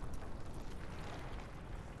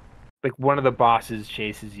 Like one of the bosses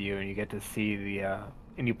chases you, and you get to see the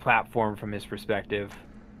and you platform from his perspective.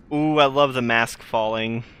 Ooh, I love the mask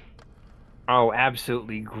falling. Oh,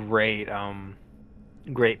 absolutely great.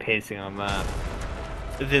 Great pacing on that.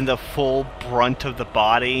 Then the full brunt of the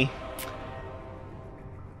body.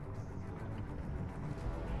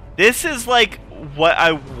 This is like what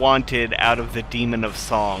I wanted out of the Demon of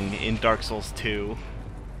Song in Dark Souls 2.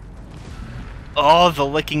 Oh, the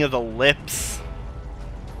licking of the lips.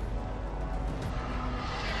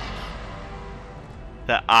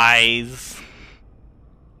 The eyes.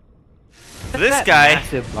 This guy...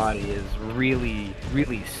 massive body is really,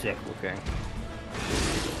 really sick looking.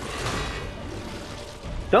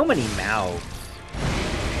 So many mouths.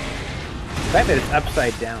 The fact that it's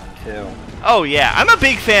upside down, too. Oh yeah, I'm a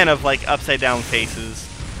big fan of like upside down faces.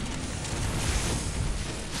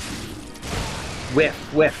 Whiff,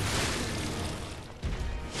 whiff.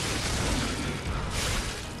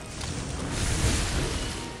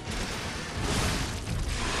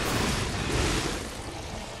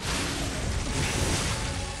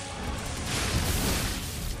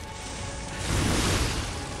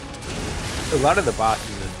 A lot of the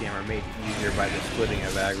bosses in this game are made easier by the splitting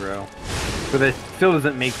of aggro. But it still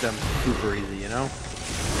doesn't make them super easy, you know?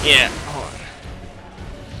 Yeah, hold on.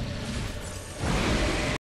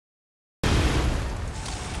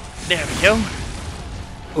 There we go.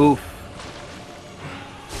 Oof.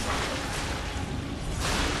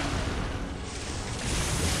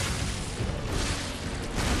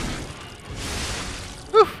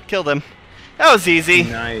 Whew, killed him. That was easy.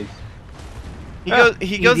 Nice.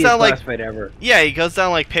 He goes down like... fight ever. Yeah, he goes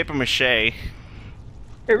down like paper mache.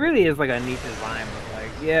 It really is like a neat design, but like,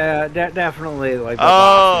 yeah, definitely like the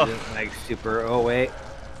boss isn't like super. Oh wait.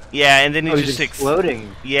 Yeah, and then he just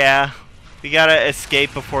exploding. Yeah, you gotta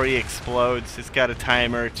escape before he explodes. It's got a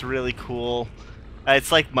timer. It's really cool.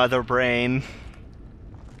 It's like Mother Brain.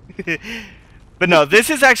 But no, this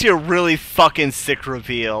is actually a really fucking sick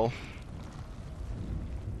reveal.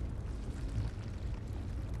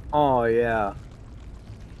 Oh yeah.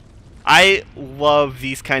 I love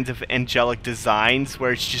these kinds of angelic designs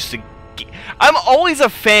where it's just a... I'm always a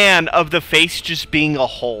fan of the face just being a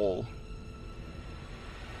hole.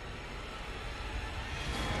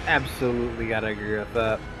 Absolutely gotta agree with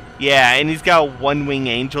that. Yeah, and he's got a one-wing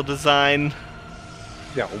angel design.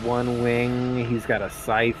 He's got one wing, he's got a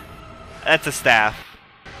scythe. That's a staff.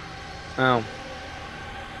 Oh.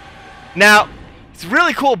 Now, it's a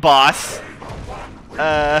really cool boss.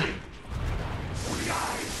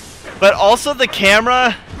 But also the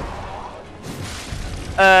camera...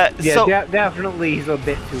 yeah, so, definitely he's a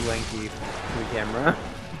bit too lanky for the camera.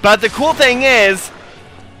 But the cool thing is...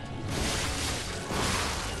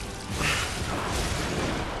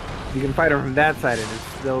 You can fight him from that side and it's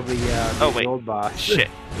still the old boss. Shit.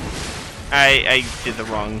 I did the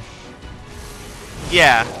wrong...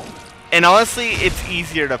 Yeah. And honestly, it's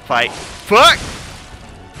easier to fight. Fuck!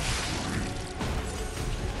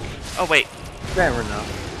 Oh, wait. Fair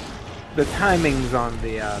enough. The timings on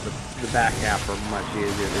the back half are much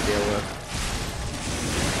easier to deal with.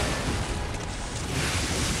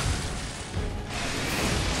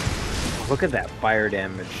 Look at that fire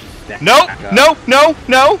damage. No! No! No!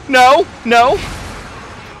 No! No! No!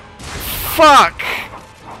 Fuck!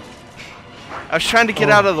 I was trying to get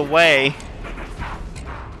out of the way.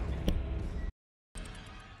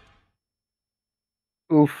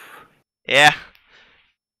 Oof. Yeah.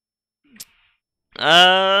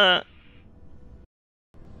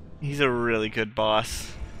 He's a really good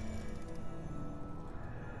boss.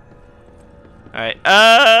 Alright,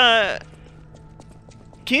 can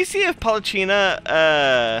you see if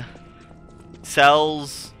Palachina,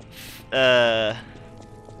 sells,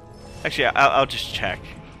 actually, I'll just check.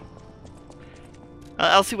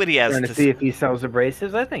 I'll see what he has Trying to see if he sells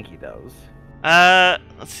abrasives? I think he does.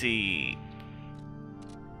 Let's see.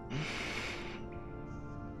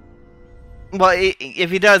 Well,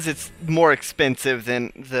 if he does, it's more expensive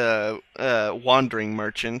than the wandering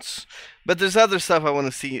merchants. But there's other stuff I want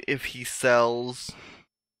to see if he sells.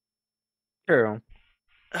 True.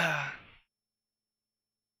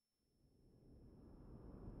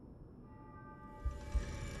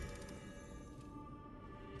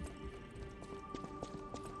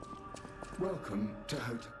 Welcome to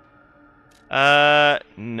Hotel.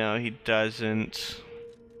 No, he doesn't.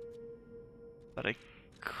 But I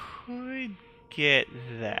could get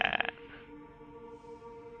that.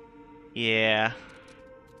 Yeah.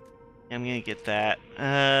 I'm gonna get that.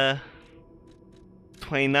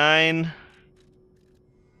 29.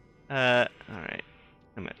 Alright.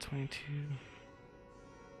 I'm at 22.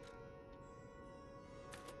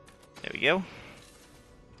 There we go.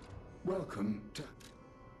 Welcome to...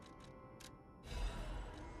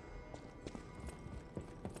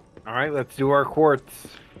 Alright, let's do our quartz.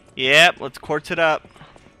 Yep, let's quartz it up.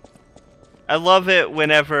 I love it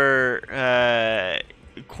whenever I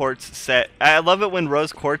love it when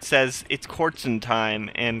Rose Quartz says it's quartzing time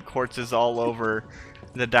and quartz is all over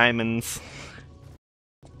the diamonds.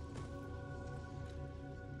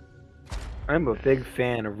 I'm a big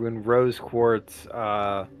fan of when Rose Quartz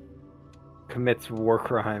commits war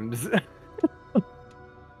crimes.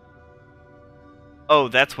 Oh,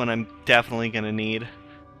 that's what I'm definitely gonna need.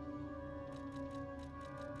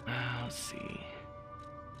 Let's see.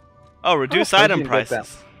 Oh, reduce item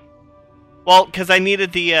prices. Well, because I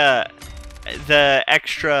needed the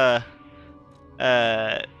extra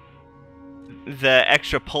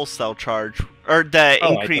pulse cell charge, or the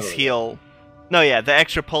increase heal. No, yeah, the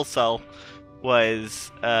extra pulse cell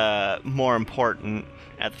was more important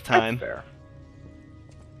at the time. That's fair.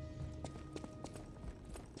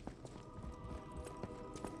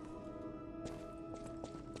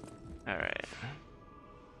 All right.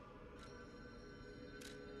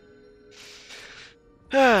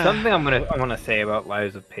 Something I want to say about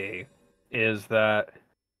Lies of P is that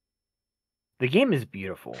the game is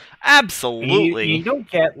beautiful. Absolutely. You don't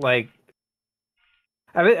get like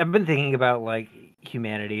I've been thinking about like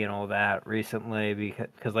humanity and all that recently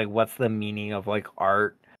because like what's the meaning of like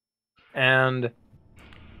art, and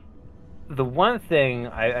the one thing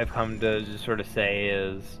I've come to just sort of say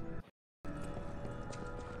is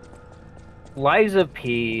Lies of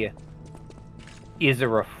P is a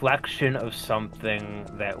reflection of something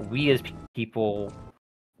that we as people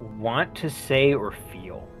want to say or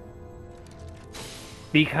feel.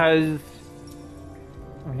 Because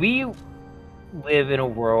we live in a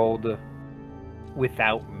world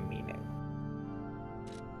without meaning.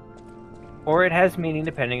 Or it has meaning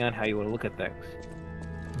depending on how you want to look at things.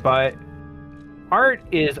 But art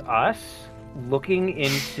is us looking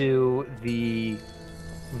into the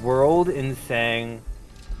world and saying,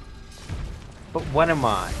 but what am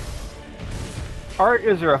I? Art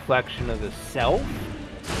is a reflection of the self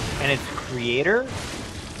and its creator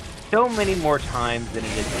so many more times than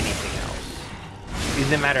it is anything else. Because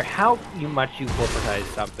no matter how much you corporatize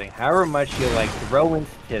something, however much you like throw in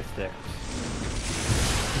statistics,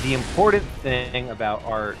 the important thing about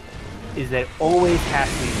art is that it always has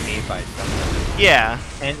to be made by someone. Yeah.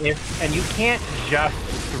 And you can't just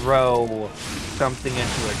throw something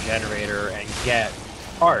into a generator and get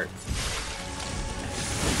art.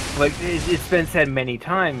 Like, it's been said many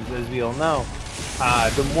times, as we all know,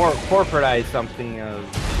 the more corporatized something is,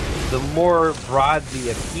 the more broad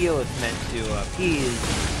the appeal is meant to appease,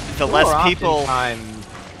 the less people...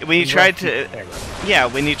 When you try to... Yeah,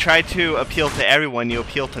 when you try to appeal to everyone, you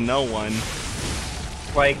appeal to no one.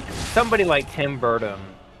 Like, somebody like Tim Burton,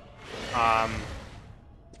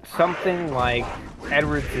 something like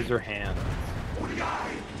Edward Scissorhands,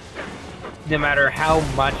 no matter how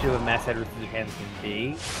much of a mess Edward Scissorhands can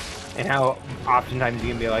be, and how oftentimes you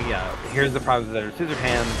can be like, yeah, here's the problem with Edward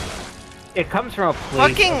Scissorhands, it comes from a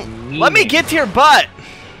place of meaning. Let me get to your butt!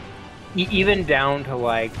 Even down to,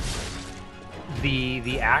 like,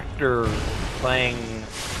 the actor playing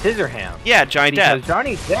Scissorhands. Yeah, Johnny Depp. Because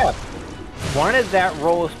Johnny Depp wanted that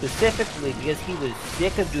role specifically because he was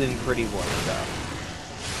sick of doing pretty boy stuff.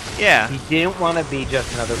 Yeah. He didn't want to be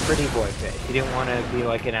just another pretty boy face. He didn't want to be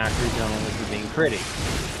like an actor who's known for being pretty.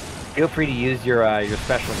 Feel free to use your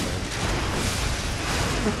special move.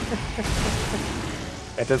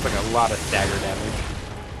 That does like a lot of stagger damage.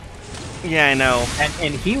 Yeah, I know.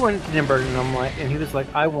 And he went to Tim Burton and he was like,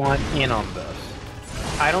 I want in on this.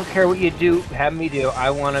 I don't care what you do, have me do.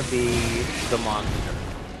 I want to be the monster.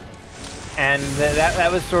 And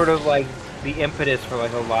that was sort of like the impetus for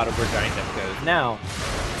like a lot of where Johnny Depp goes now.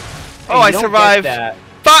 Oh, I survived.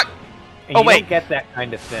 Fuck! And you don't get that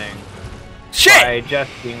kind of thing. Shit! By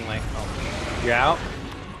just being like, oh, you're out?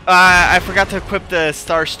 I forgot to equip the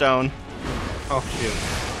Star Stone. Oh, shoot.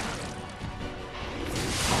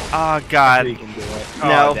 Oh, God. You can do it.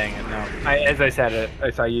 No. Oh, dang it, no. As I said it, I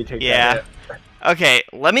saw you take that hit. Okay,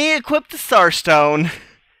 let me equip the Star Stone.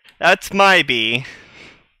 That's my B.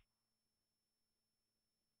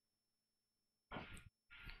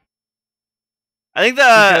 I think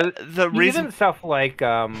the reason... Even stuff like,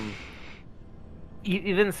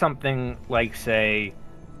 even something like, say...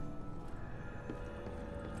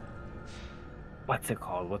 What's it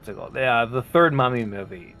called? The third Mummy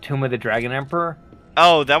movie, Tomb of the Dragon Emperor.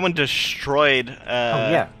 Oh, that one destroyed... Oh,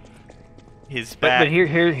 yeah. his back. But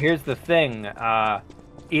here's the thing.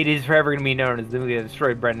 It is forever going to be known as the movie that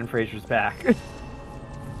destroyed Brendan Fraser's back.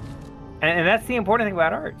 and that's the important thing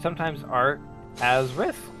about art. Sometimes art has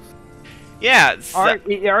risks. Yeah. Art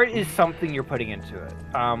is something you're putting into it.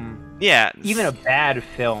 Yeah. Even a bad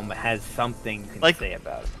film has something you can say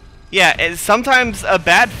about it. Yeah, and sometimes a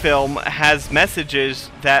bad film has messages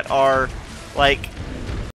that are, like,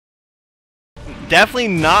 definitely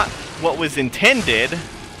not what was intended.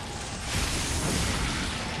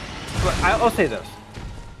 But I'll say this.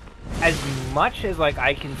 As much as, like,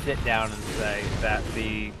 I can sit down and say that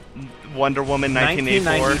the Wonder Woman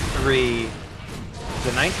 1984.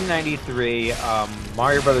 The 1993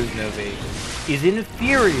 Mario Brothers movie is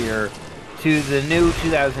inferior to the new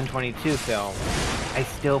 2022 film, I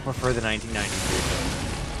still prefer the 1993 film.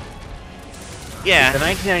 Yeah. The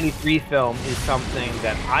 1993 film is something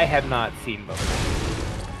that I have not seen before.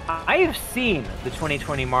 I have seen the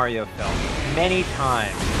 2020 Mario film many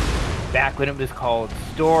times. Back when it was called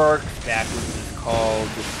Storks, back when it was called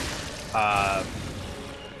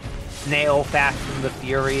Snail Fast and the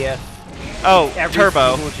Furious. Oh, Every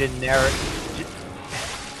Turbo. Generic.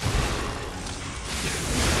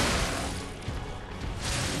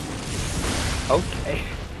 Okay.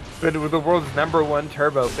 But with the world's #1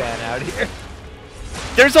 Turbo fan out here.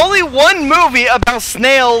 There's only one movie about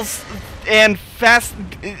snails and fast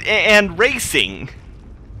and racing.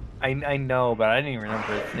 I know, but I didn't even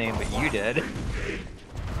remember its name, but you did.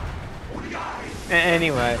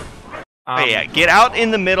 Anyway. Oh yeah, get out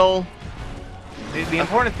in the middle. The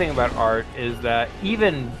important thing about art is that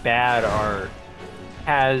even bad art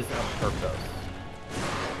has a purpose.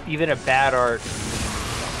 Even a bad art,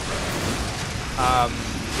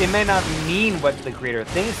 it may not mean what the creator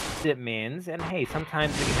thinks it means, and hey,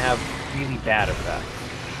 sometimes it can have really bad effects.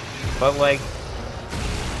 But like,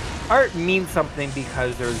 art means something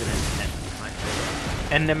because there's an intent behind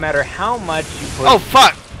it. And no matter how much you put into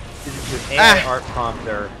an AI art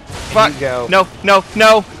prompter, and you go, no.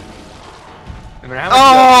 No matter how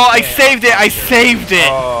much I saved it! I saved it!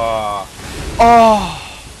 Oh. Oh!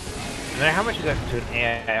 No matter how much you got into an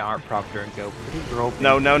AI art prompter and go, pretty girl, big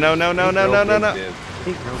No.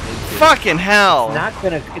 Fucking hell!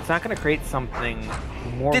 It's not gonna create something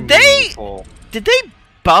more Did meaningful. they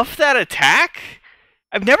buff that attack?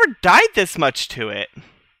 I've never died this much to it.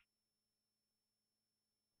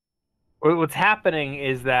 What's happening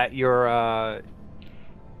is that you're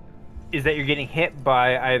getting hit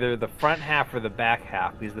by either the front half or the back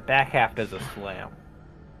half, because the back half does a slam.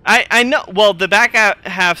 I know. Well, the back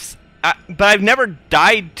half's, but I've never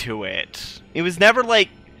died to it. It was never like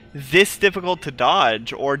this difficult to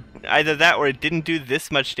dodge, or either that, or it didn't do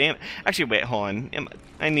this much damage. Actually, wait, hold on.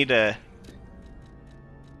 I need to.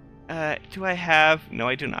 Do I have? No,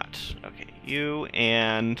 I do not. Okay, you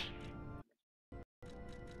and.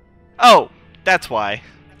 Oh, that's why.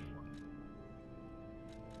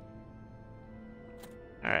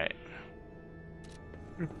 Alright.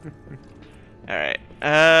 Alright.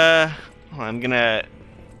 I'm gonna...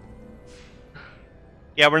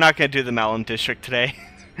 Yeah, we're not gonna do the Malum District today.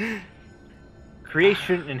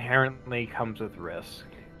 Creation inherently comes with risk.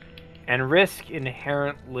 And risk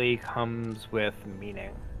inherently comes with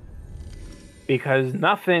meaning. Because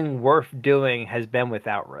nothing worth doing has been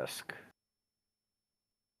without risk.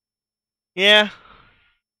 Yeah.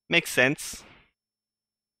 Makes sense.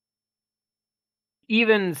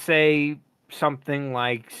 Even, say, something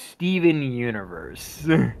like Steven Universe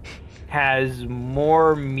has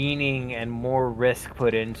more meaning and more risk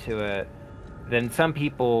put into it than some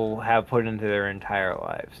people have put into their entire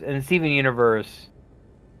lives. And Steven Universe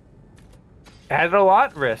had a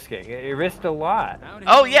lot risking. It risked a lot.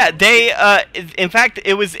 Oh yeah, they in fact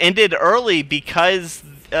it was ended early because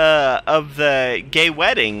of the gay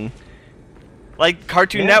wedding. Like,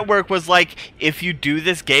 Cartoon Network was like, if you do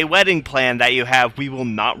this gay wedding plan that you have, we will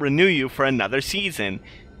not renew you for another season.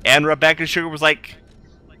 And Rebecca Sugar was like,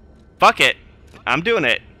 fuck it, I'm doing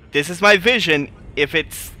it. This is my vision. If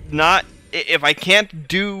it's not, if I can't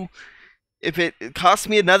do, if it costs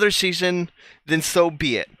me another season, then so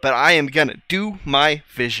be it. But I am gonna do my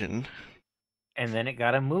vision. And then it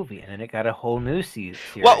got a movie, and then it got a whole new series.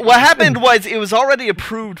 Well, what happened was it was already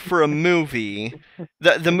approved for a movie.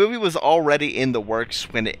 The movie was already in the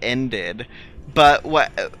works when it ended, but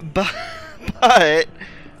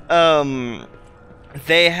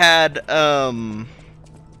they had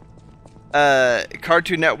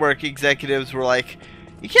Cartoon Network executives were like,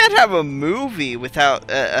 you can't have a movie without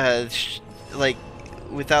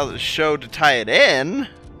without a show to tie it in.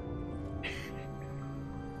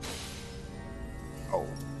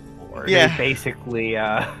 Yeah. They basically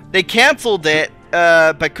they canceled it,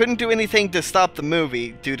 but couldn't do anything to stop the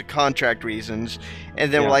movie due to contract reasons.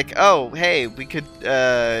 And then we're like, oh, hey, we could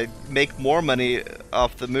make more money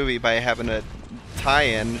off the movie by having a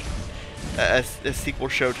tie-in, a sequel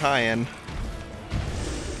show tie-in.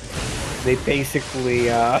 They basically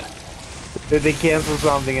they cancel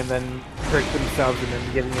something and then trick themselves and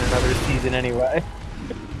then giving it another season anyway.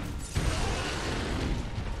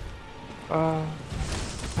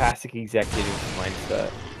 Classic executive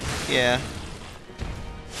mindset. Yeah.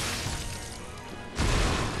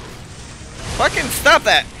 Fucking stop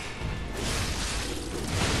that!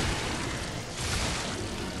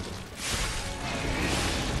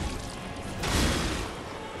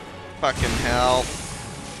 Fucking hell.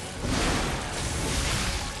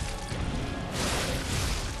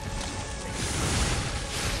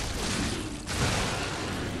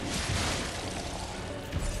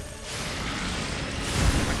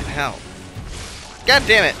 Fucking hell. God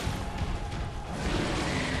damn it!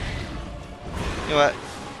 You know what?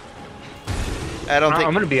 I don't think...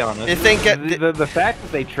 I'm gonna be honest. This ain't the fact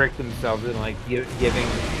that they tricked themselves in like giving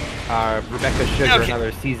Rebecca Sugar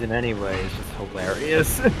another season anyway is just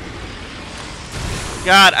hilarious.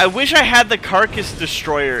 God, I wish I had the Carcass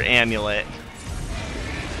Destroyer amulet.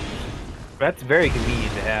 That's very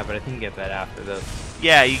convenient to have, but I think you get that after this.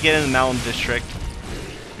 Yeah, you get in the Mountain District.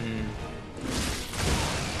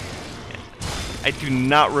 I do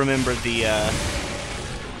not remember the,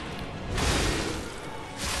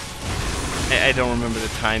 I don't remember the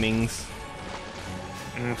timings.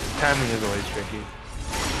 Timing is always tricky.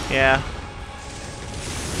 Yeah.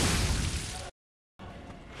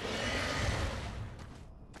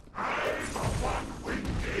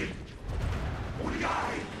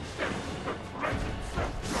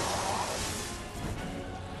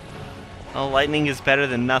 Well, lightning is better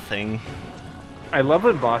than nothing. I love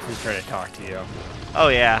when bosses try to talk to you. Oh,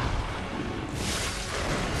 yeah.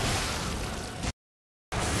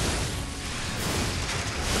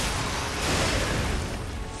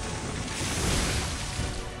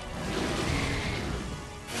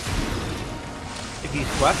 If you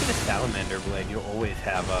swap in a salamander blade, you'll always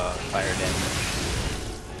have fire damage.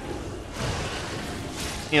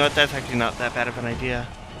 You know what? That's actually not that bad of an idea.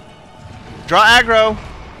 Draw aggro!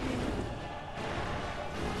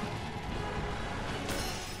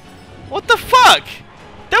 What the fuck?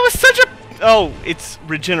 That was such a... Oh, it's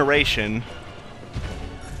regeneration.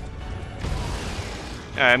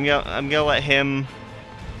 Alright, I'm gonna let him...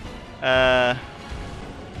 No,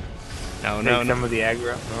 Take some of the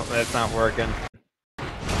aggro. No, that's not working.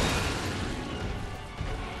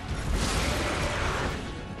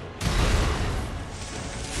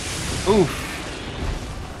 Oof.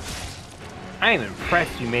 I am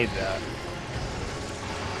impressed you made that.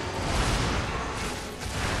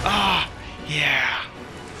 Ah, yeah.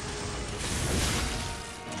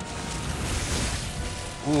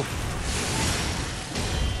 Oof.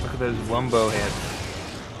 Look at those wumbo hits.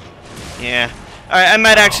 Yeah. Alright, I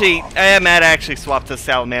might actually swap the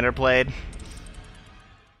salamander blade.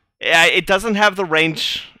 Yeah, it doesn't have the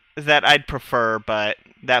range that I'd prefer, but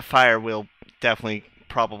that fire will definitely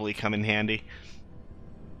probably come in handy.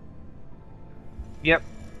 Yep.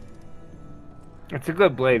 It's a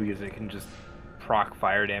good blade because it can just proc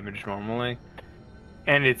fire damage normally.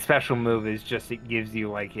 And its special move is just it gives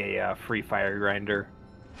you like a free fire grinder.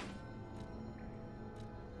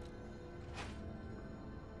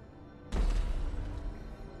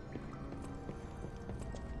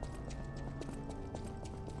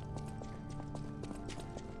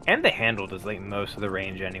 And the handle does like most of the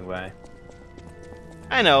range anyway.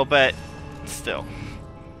 I know, but still.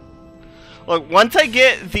 Look, once I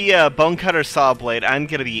get the bone cutter saw blade, I'm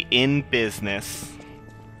gonna be in business.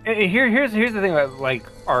 And here's the thing about like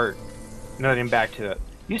art. Noting back to it,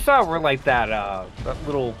 you saw where like that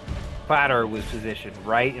little platter was positioned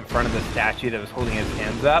right in front of the statue that was holding its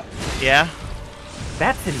hands up. Yeah.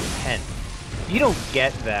 That's intent. You don't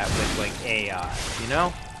get that with like AI, you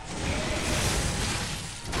know?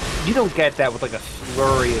 You don't get that with like a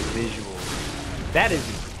slurry of visuals. That is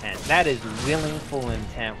intent. That is willful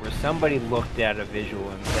intent where somebody looked at a visual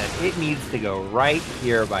and said, it needs to go right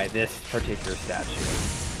here by this particular statue.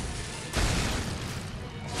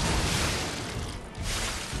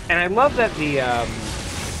 And I love that the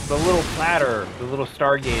little platter, the little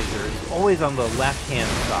stargazer, is always on the left-hand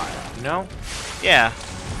side, you know? Yeah.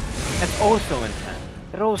 That's also intent.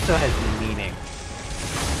 That also has meaning.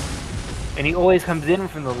 And he always comes in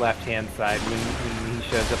from the left-hand side when he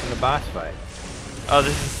shows up in the boss fight. Oh,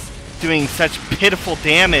 this is doing such pitiful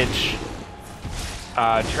damage.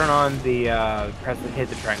 Turn on the hit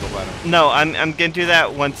the triangle button. No, I'm gonna do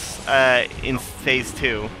that once in phase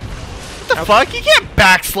 2. What the fuck? You can't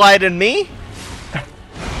backslide in me!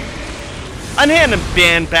 Unhand and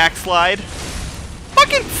ban backslide.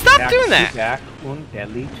 Fucking stop Back doing to that! back,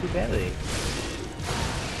 belly to belly.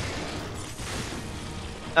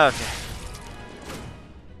 Okay.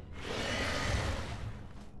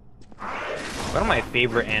 One of my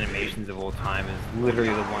favorite animations of all time is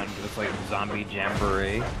literally the one with like zombie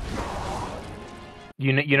jamboree.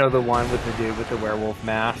 You know the one with the dude with the werewolf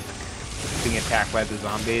mask being attacked by the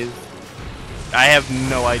zombies? I have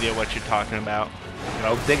no idea what you're talking about. But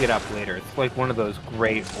I'll dig it up later. It's like one of those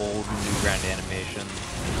great old Newground animations.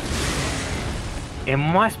 It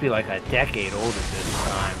must be like a decade old at this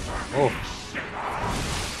time. Oh.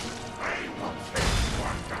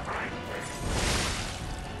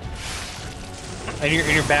 And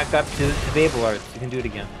you're back up to Babel Arts. You can do it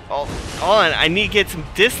again. Hold on, I need to get some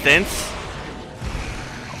distance.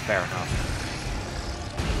 Oh, fair enough.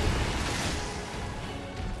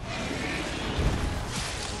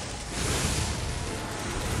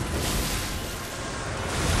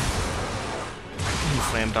 He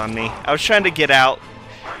slammed on me. I was trying to get out.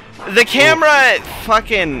 The camera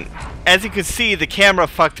fucking... As you can see, the camera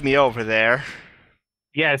fucked me over there.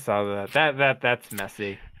 Yeah, I saw that. That's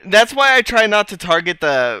messy. That's why I try not to target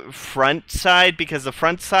the front side, because the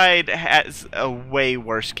front side has a way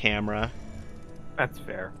worse camera. That's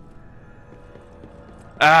fair.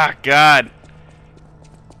 Ah, God.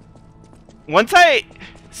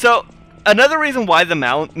 So, another reason why the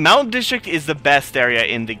Mountain District is the best area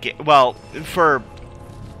in the game, well, for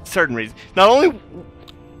certain reasons. Not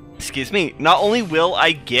only will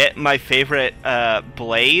I get my favorite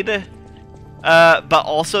blade, but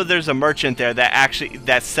also there's a merchant there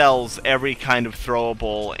that sells every kind of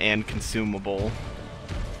throwable and consumable.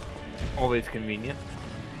 Always convenient.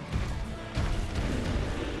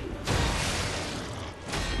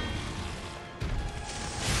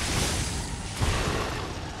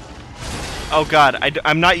 Oh God,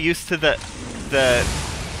 I'm not used to the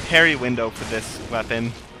parry window for this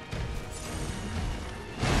weapon.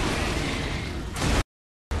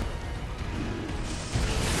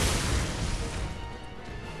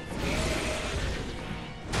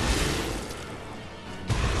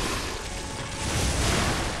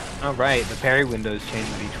 Oh right, the parry windows change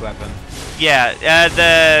with each weapon. Yeah,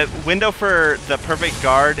 the window for the perfect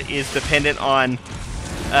guard is dependent on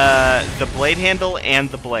the blade handle and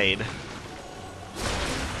the blade.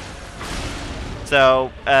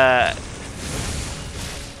 So, and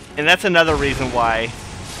that's another reason why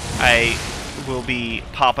I will be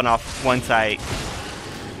popping off once I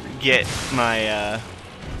get my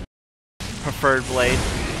preferred blade.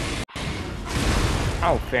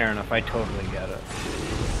 Oh, fair enough. I totally get it.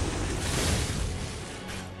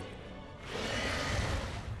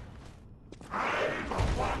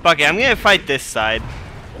 Fuck it, I'm gonna fight this side.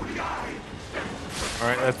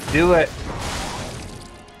 Alright, let's do it.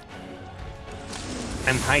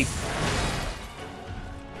 I'm hyped.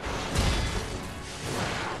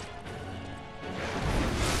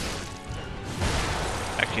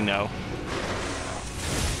 Actually, no.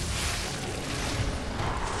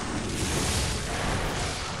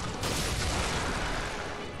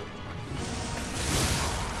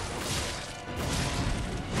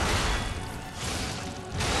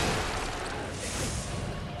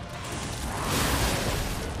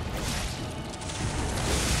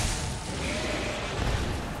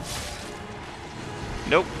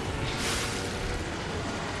 Nope.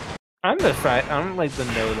 I'm like the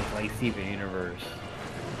node of like Steven Universe.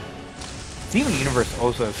 Steven Universe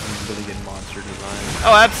also has some really good monster design.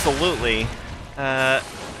 Oh, absolutely.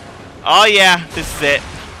 Oh yeah, this is it.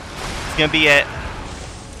 It's gonna be it.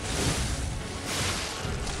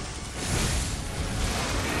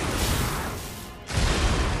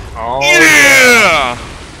 Oh Yeah!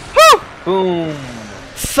 Woo! boom!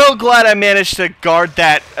 So glad I managed to guard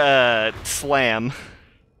that slam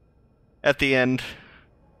at the end.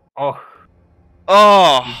 Oh,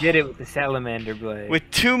 Oh, you did it with the salamander blade.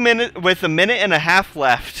 with a minute and a half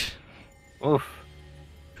left. Oof.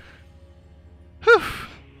 Whew.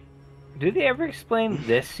 Did they ever explain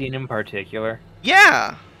this scene in particular?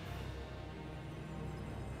 Yeah.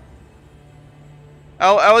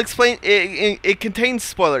 I'll explain. It contains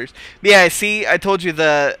spoilers. Yeah, see, I told you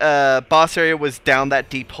the boss area was down that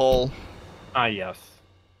deep hole. Ah, yes.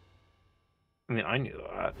 I mean, I knew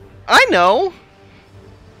that. I know.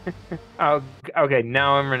 Oh, okay,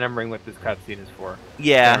 now I'm remembering what this cutscene is for.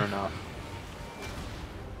 Yeah. Fair enough.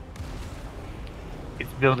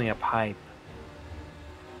 It's building a pipe.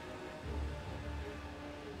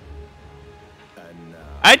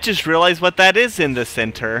 I just realized what that is in the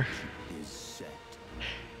center.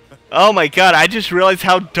 Oh my god, I just realized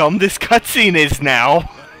how dumb this cutscene is now.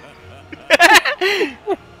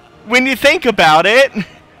 When you think about it,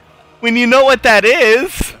 when you know what that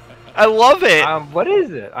is, I love it. What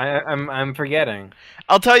is it? I'm forgetting.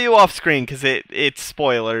 I'll tell you off screen because it's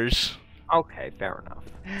spoilers. Okay, fair enough.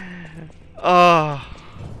 Oh.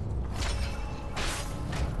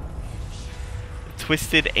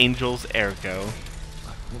 Twisted Angel's Ergo. I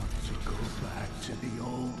want to go back to the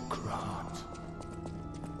old Krat.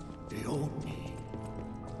 The old me.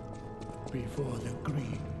 Before the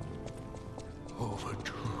green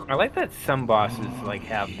overtook. I like that some bosses like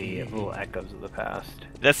have the little echoes of the past.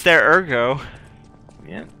 That's their Ergo.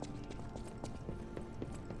 Yeah.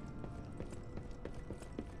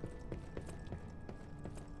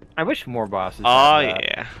 I wish more bosses. Oh had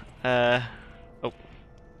that. yeah. Oh.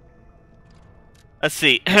 Let's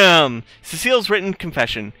see. Cecile's written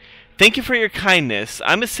confession. Thank you for your kindness.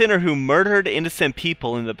 I'm a sinner who murdered innocent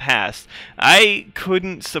people in the past. I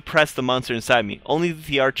couldn't suppress the monster inside me. Only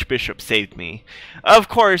the Archbishop saved me. Of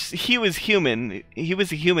course, he was human. He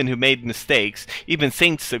was a human who made mistakes. Even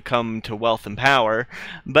saints succumb to wealth and power.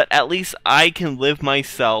 But at least I can live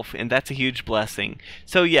myself, and that's a huge blessing.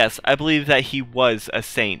 So yes, I believe that he was a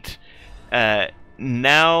saint.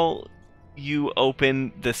 Now you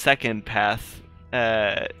open the second path.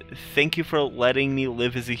 Thank you for letting me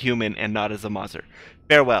live as a human and not as a monster.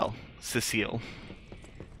 Farewell, Cecile.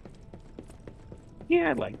 Yeah,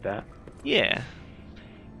 I like that. Yeah.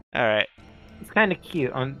 Alright. It's kind of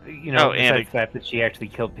cute. You know, and besides the fact that she actually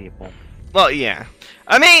killed people. Well, yeah.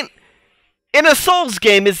 I mean, in a Souls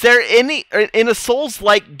game, is there any... In a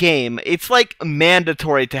Souls-like game, it's like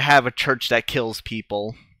mandatory to have a church that kills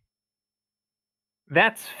people.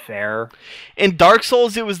 That's fair. In Dark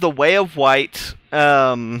Souls, it was the Way of White.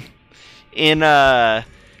 In Dark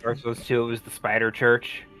Souls 2, it was the Spider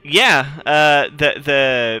Church. Yeah.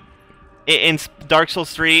 In Dark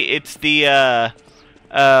Souls 3, it's the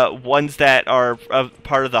ones that are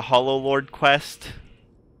part of the Hollow Lord quest.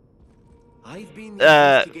 I've been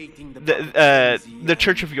The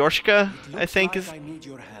Church of Yorshka, I think is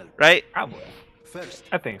right. Probably. First,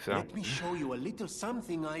 I think so. let me show you a little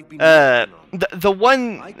something I've been working on. The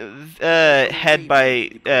one head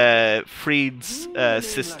by Freed's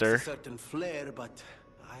sister. A certain flair, but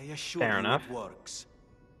I assure Fair you enough. it works.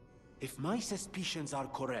 If my suspicions are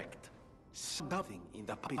correct, something in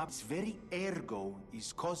the puppet's very ergo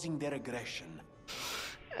is causing their aggression.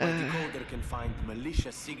 My decoder can find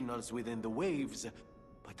malicious signals within the waves,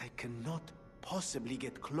 but I cannot possibly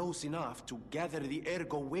get close enough to gather the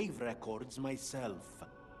ergo wave records myself.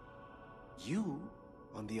 You,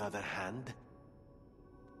 on the other hand,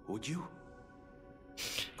 would you?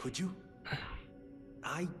 Could you?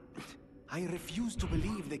 I refuse to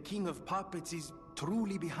believe the King of Puppets is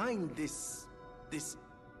truly behind this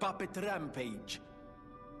puppet rampage.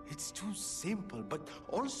 It's too simple, but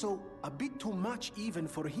also a bit too much even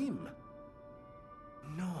for him.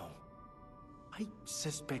 No. I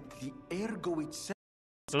suspect the ergo itself.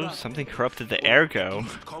 Oh, something corrupted the ergo.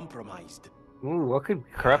 Compromised. Ooh, what could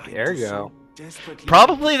corrupt ergo?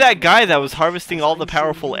 Probably that guy that was harvesting all the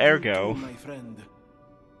powerful ergo.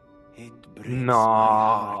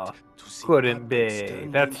 Nah, couldn't be.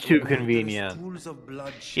 That's too convenient.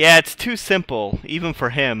 Yeah, it's too simple, even for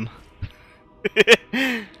him.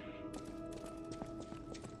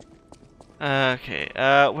 Okay,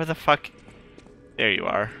 where the fuck? There you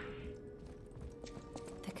are.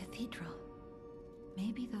 The cathedral.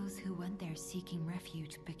 Maybe those who went there seeking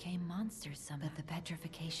refuge became monsters. But the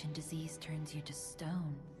petrification disease turns you to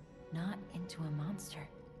stone, not into a monster.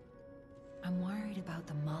 I'm worried about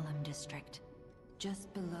the Malam district,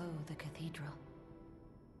 just below the cathedral.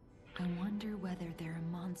 I wonder whether there are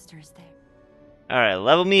monsters there. Alright,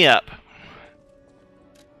 level me up.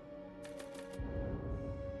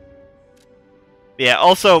 Yeah,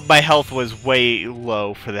 also my health was way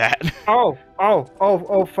low for that. Oh,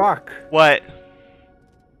 fuck. What?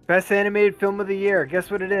 Best animated film of the year.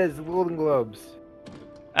 Guess what it is? The Golden Globes.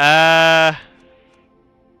 I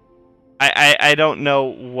don't know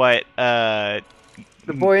what, The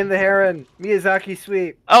Boy and the Heron. Miyazaki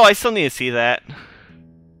Sweet. Oh, I still need to see that.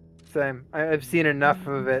 Same. I've seen enough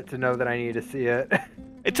of it to know that I need to see it.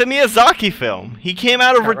 It's a Miyazaki film. He came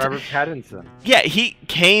out of Robert Pattinson. Yeah, he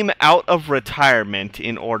came out of retirement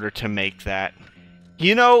in order to make that.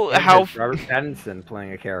 You know how Robert Pattinson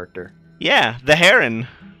playing a character. Yeah, the Heron.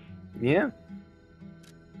 Yeah.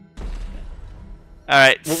 All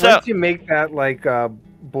right, Well, so once you make that like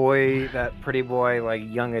boy, that pretty boy like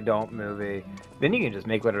young adult movie, then you can just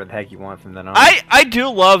make whatever the heck you want from then on. I do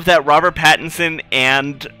love that Robert Pattinson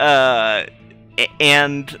and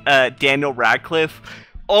Daniel Radcliffe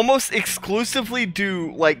almost exclusively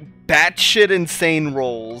do like batshit insane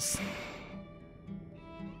roles.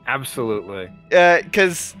 Absolutely.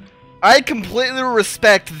 Because I completely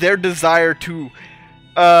respect their desire to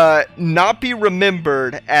not be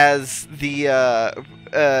remembered as the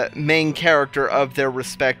main character of their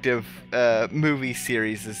respective movie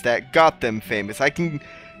series that got them famous. I can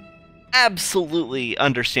absolutely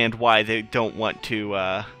understand why they don't want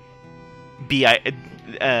to be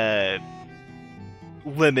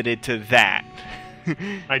limited to that.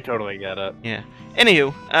 I totally get it. Yeah.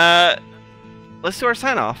 Anywho, let's do our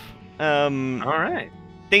sign-off. All right.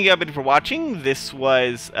 Thank you everybody for watching. This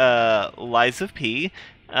was Lies of P.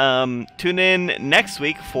 Tune in next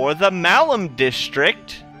week for the Malum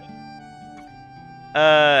District.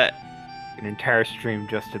 An entire stream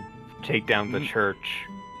just to take down the church.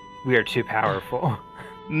 We are too powerful.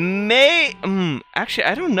 Actually,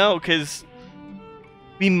 I don't know, because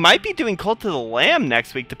we might be doing Cult of the Lamb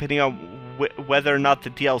next week, depending on whether or not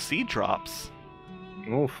the DLC drops.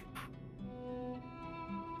 Oof.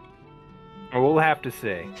 We'll have to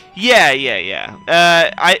see. Yeah.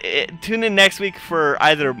 Tune in next week for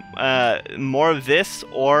either more of this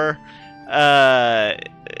or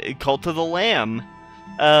Cult of the Lamb.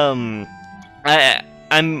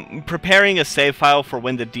 I'm preparing a save file for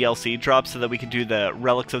when the DLC drops so that we can do the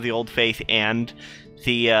Relics of the Old Faith and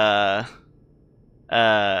the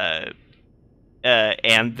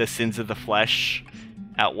Sins of the Flesh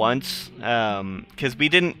at once, because we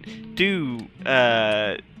didn't do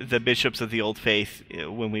the Bishops of the Old Faith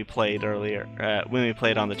when we played earlier, when we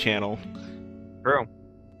played on the channel. True.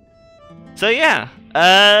 So yeah,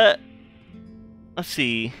 let's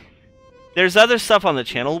see. There's other stuff on the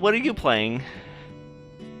channel. What are you playing?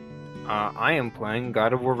 I am playing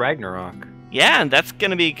God of War Ragnarok. Yeah, and that's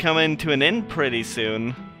gonna be coming to an end pretty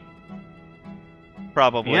soon.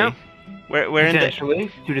 Probably. Yeah. We're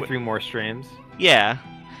Potentially 2 to 3 more streams. Yeah.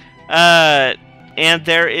 And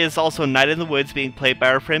there is also Night in the Woods being played by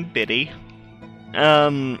our friend Biddy.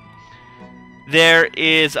 There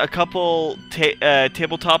is a couple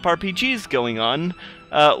tabletop RPGs going on.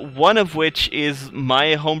 One of which is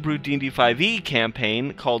my homebrew D&D 5e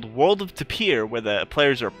campaign called World of Tapir, where the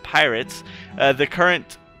players are pirates. The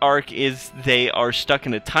current arc is they are stuck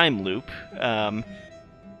in a time loop.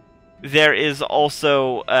 There is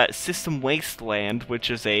also System Wasteland, which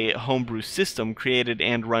is a homebrew system created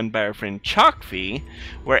and run by our friend Chalkfee,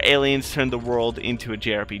 where aliens turn the world into a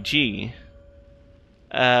JRPG.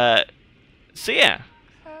 So yeah.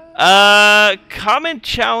 Comment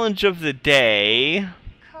challenge of the day.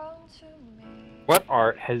 What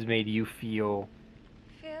art has made you feel?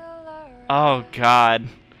 Oh God.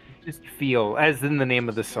 Just feel, as in the name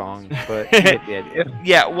of the song, but you get the idea.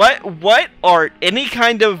 Yeah, what art, any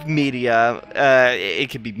kind of media,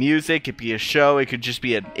 it could be music, it could be a show, it could just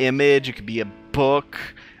be an image, it could be a book,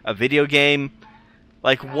 a video game.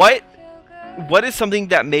 Like, what is something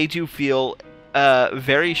that made you feel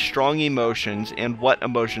very strong emotions, and what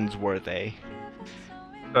emotions were they?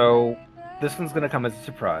 So, this one's gonna come as a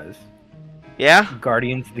surprise. Yeah?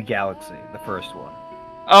 Guardians of the Galaxy, the first one.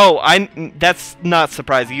 Oh, that's not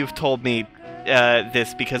surprising. You've told me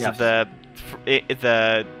this because of the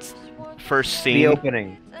first scene. The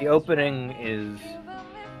opening. The opening is...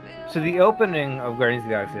 So the opening of Guardians of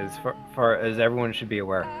the Galaxy, as far as everyone should be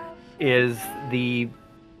aware, is the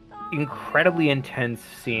incredibly intense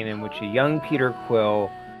scene in which a young Peter Quill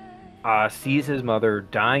sees his mother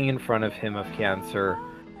dying in front of him of cancer,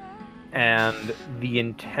 and the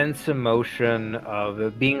intense emotion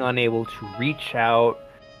of being unable to reach out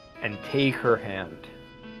and take her hand.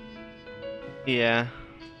 Yeah.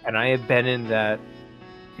 And I have been in that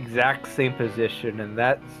exact same position, and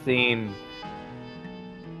that scene...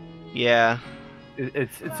 Yeah.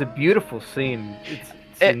 It's a beautiful scene. It's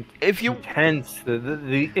intense. And it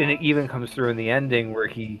even comes through in the ending where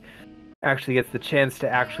he actually gets the chance to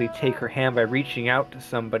actually take her hand by reaching out to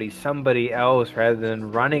somebody else, rather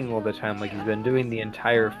than running all the time like he's been doing the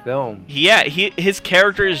entire film. Yeah, his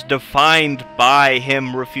character is defined by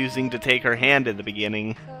him refusing to take her hand in the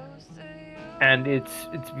beginning. And it's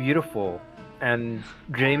beautiful. And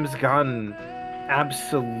James Gunn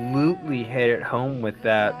absolutely hit it home with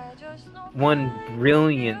that one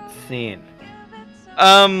brilliant scene.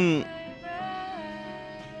 I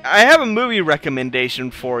have a movie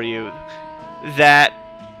recommendation for you that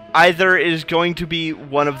either is going to be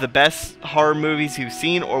one of the best horror movies you've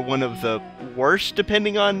seen or one of the worst,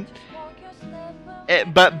 depending on...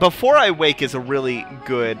 But Before I Wake is a really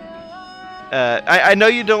good... I know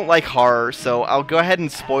you don't like horror, so I'll go ahead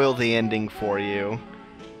and spoil the ending for you.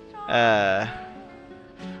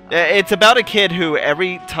 It's about a kid who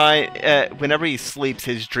every time, whenever he sleeps,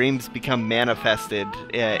 his dreams become manifested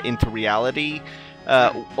into reality.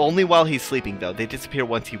 Only while he's sleeping, though. They disappear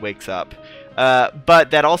once he wakes up.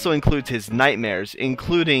 But that also includes his nightmares,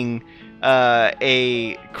 including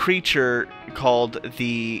a creature called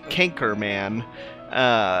the Canker Man.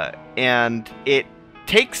 And it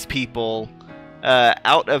takes people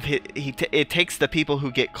out of it takes the people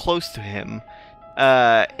who get close to him.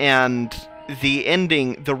 And the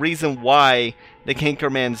ending, the reason why the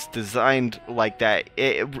Cankerman's designed like that,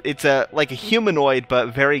 it's like a humanoid but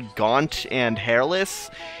very gaunt and hairless,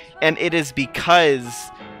 and it is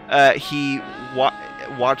because he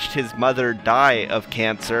watched his mother die of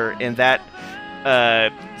cancer, and that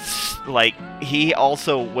like he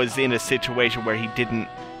also was in a situation where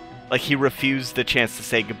he refused the chance to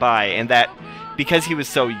say goodbye, and that because he was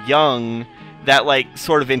so young, that like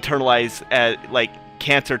sort of internalized like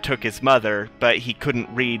cancer took his mother, but he couldn't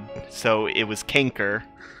read, so it was canker.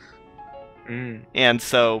 And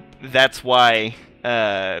so that's why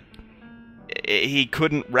he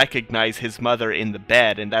couldn't recognize his mother in the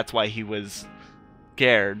bed, and that's why he was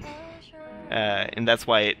scared, and that's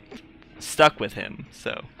why it stuck with him.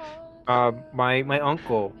 So my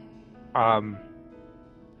uncle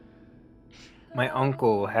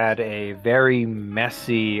had a very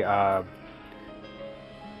messy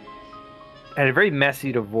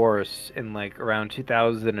divorce in like around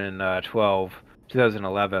 2012,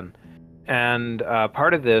 2011. And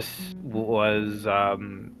part of this was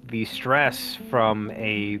the stress from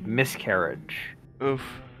a miscarriage. Oof.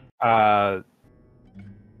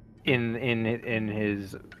 In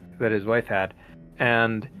his that his wife had,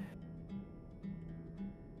 and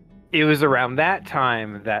it was around that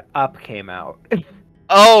time that Up came out.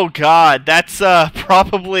 Oh God, that's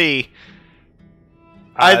probably.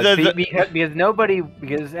 Because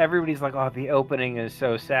everybody's like, oh, the opening is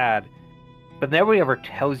so sad, but nobody ever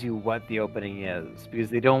tells you what the opening is,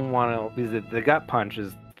 because they don't want to, because the gut punch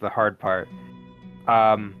is the hard part.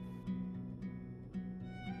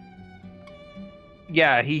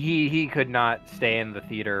 Yeah, he could not stay in the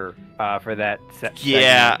theater for that set.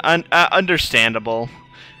 Yeah, understandable.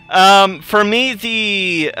 For me,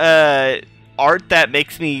 the art that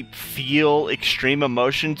makes me feel extreme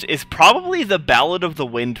emotions is probably the Ballad of the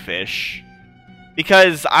Windfish,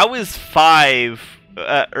 because I was 5,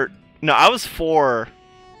 I was 4,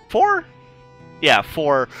 4? Yeah,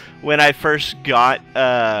 4 when I first got,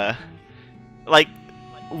 like,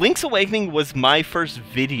 Link's Awakening was my first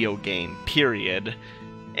video game, period,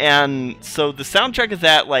 and so the soundtrack of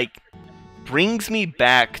that, like, brings me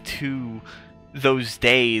back to those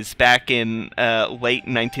days back in late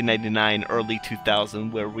 1999, early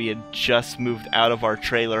 2000, where we had just moved out of our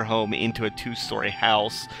trailer home into a 2-story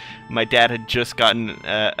house. My dad had just gotten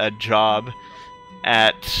a job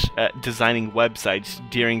at designing websites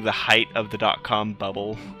during the height of the .com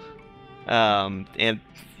bubble, and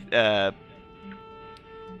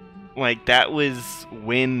like that was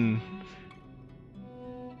when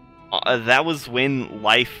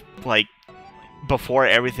life, like, before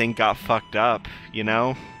everything got fucked up, you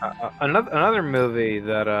know? Another movie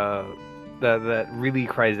that really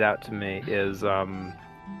cries out to me is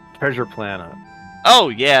Treasure Planet. Oh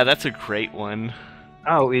yeah, that's a great one.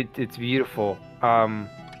 Oh, it's beautiful.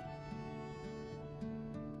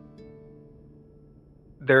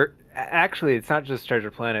 Actually, it's not just Treasure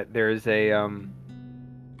Planet. There's a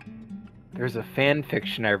fan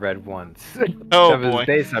fiction I read once. Oh, that was boy.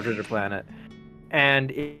 based on Treasure Planet.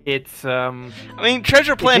 And it's I mean,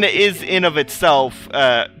 Treasure Planet is in of itself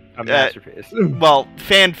a masterpiece. Well,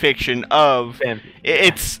 fan fiction of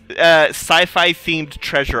it's sci-fi themed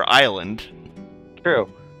Treasure Island.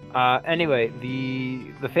 True. Anyway,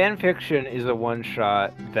 the fan fiction is a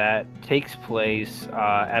one-shot that takes place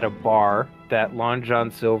at a bar that Long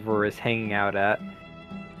John Silver is hanging out at,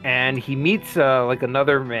 and he meets like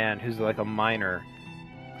another man who's like a miner.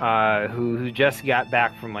 Who just got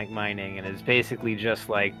back from like mining and is basically just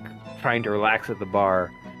like trying to relax at the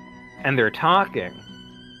bar, and they're talking,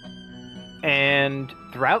 and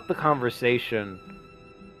throughout the conversation,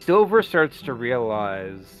 Silver starts to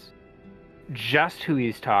realize just who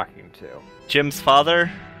he's talking to. Jim's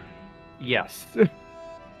father? Yes.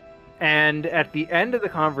 And at the end of the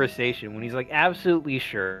conversation, when he's like absolutely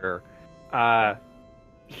sure,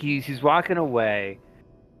 he's walking away,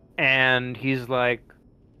 and he's like,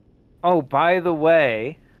 oh, by the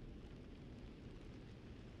way,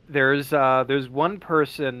 there's one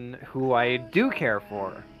person who I do care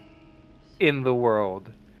for in the world,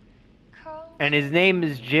 and his name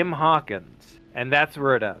is Jim Hawkins, and that's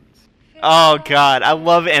where it ends. Oh God, I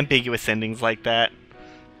love ambiguous endings like that.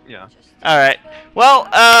 Yeah. All right. Well,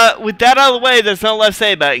 with that out of the way, there's nothing left to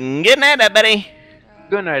say about it. Good night, everybody.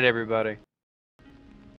 Good night, everybody.